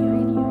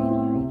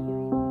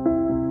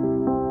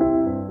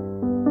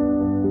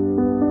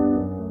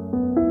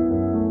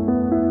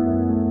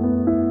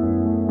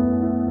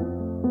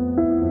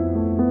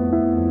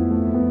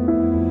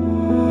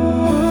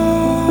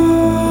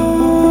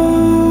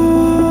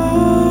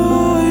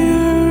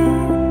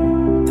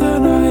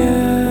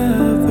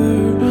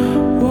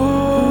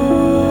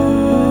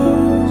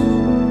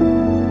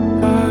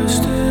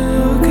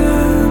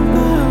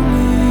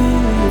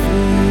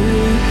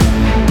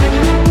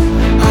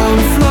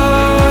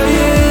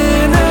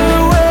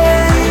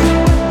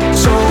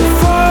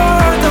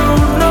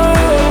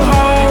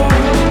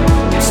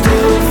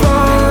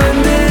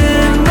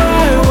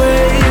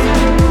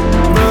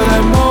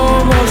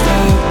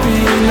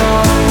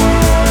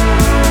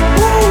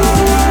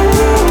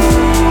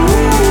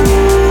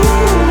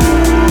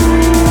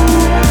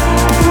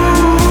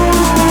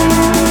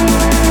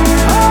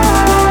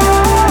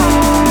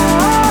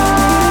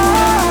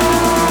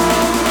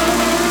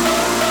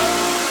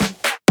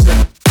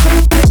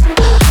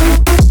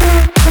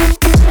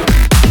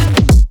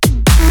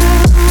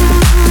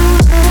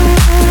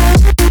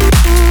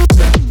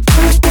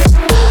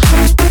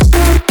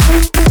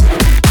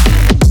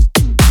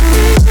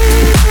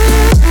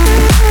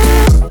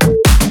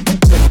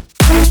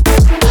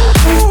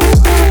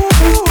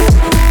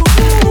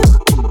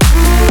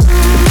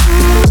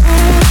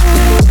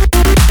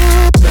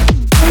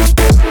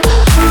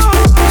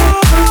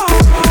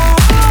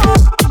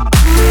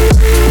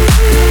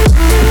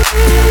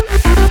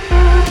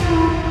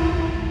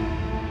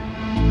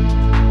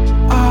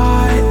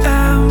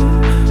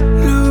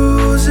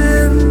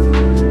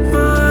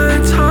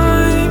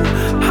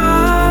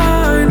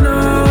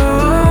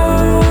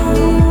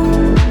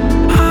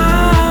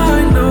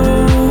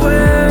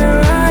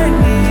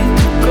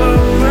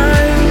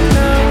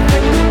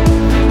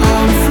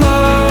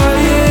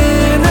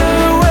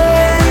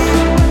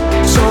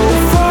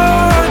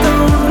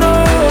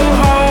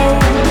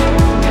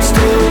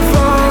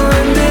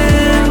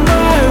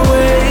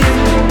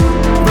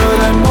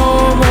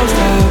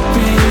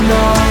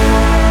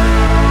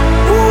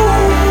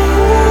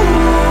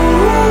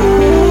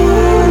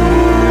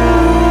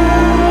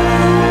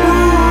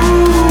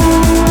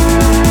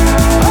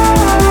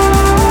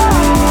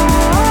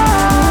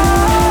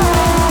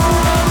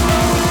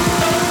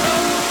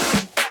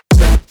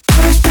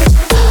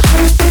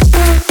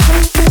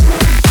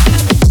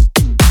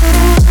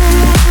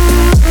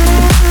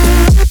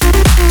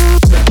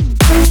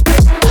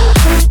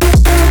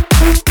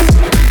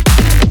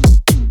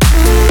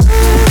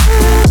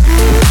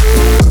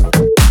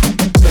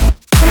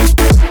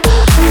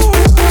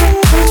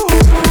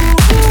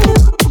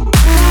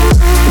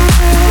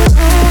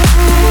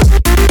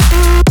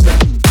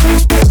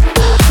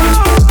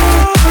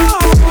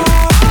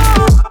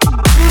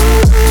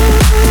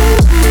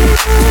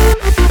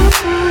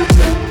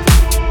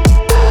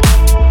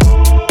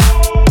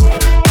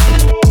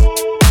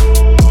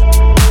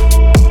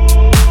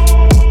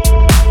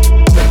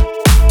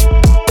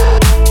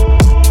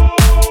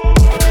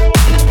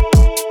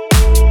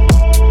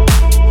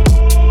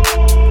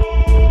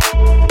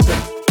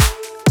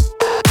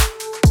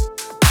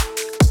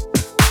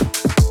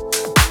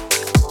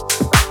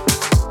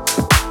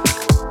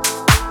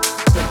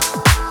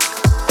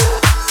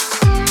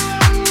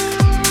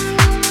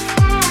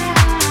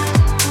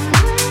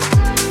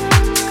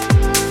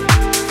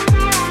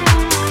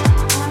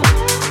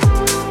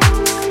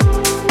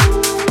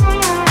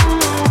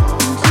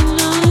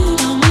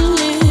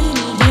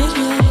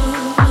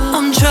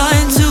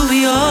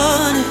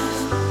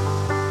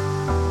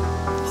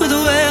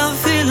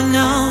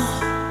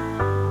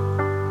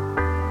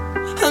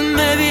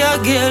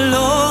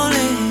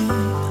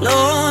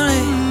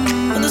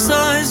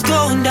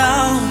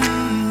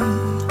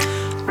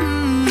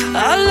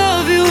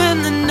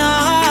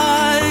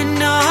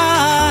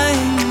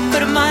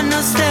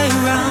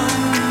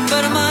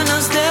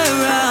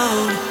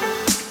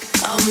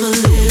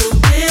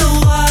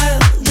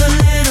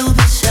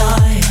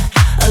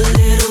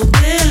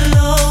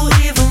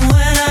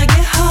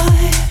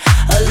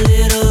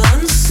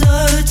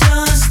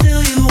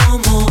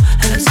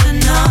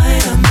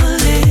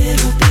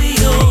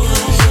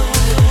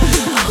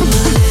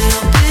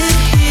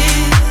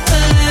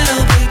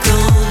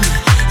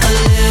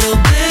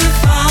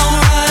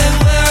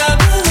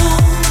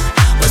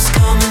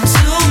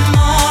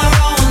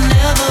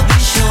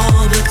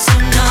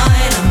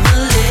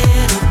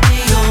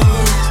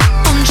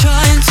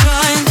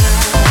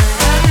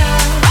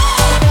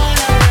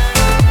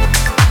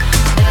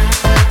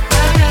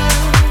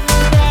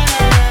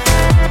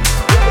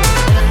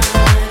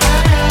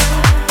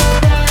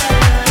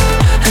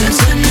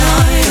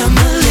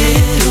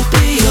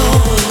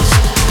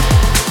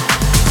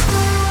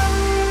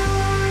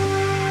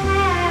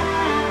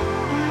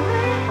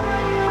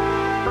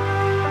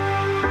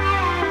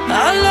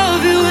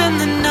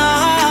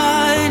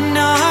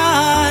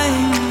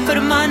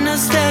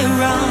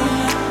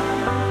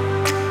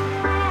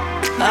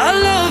 I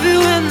love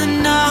you in the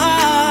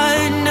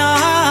night,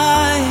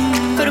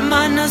 but I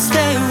might not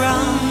stay around.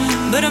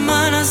 but I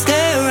might not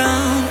stay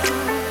around.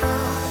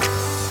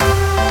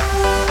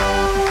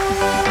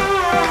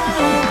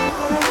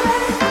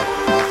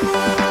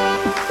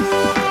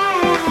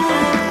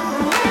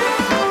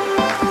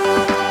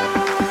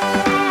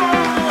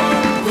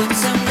 But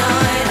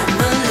tonight I'm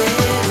a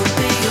little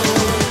bit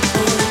old.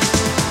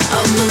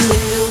 I'm a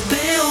little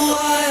bit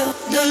wild,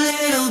 a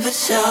little bit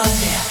shy,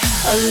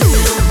 a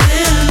little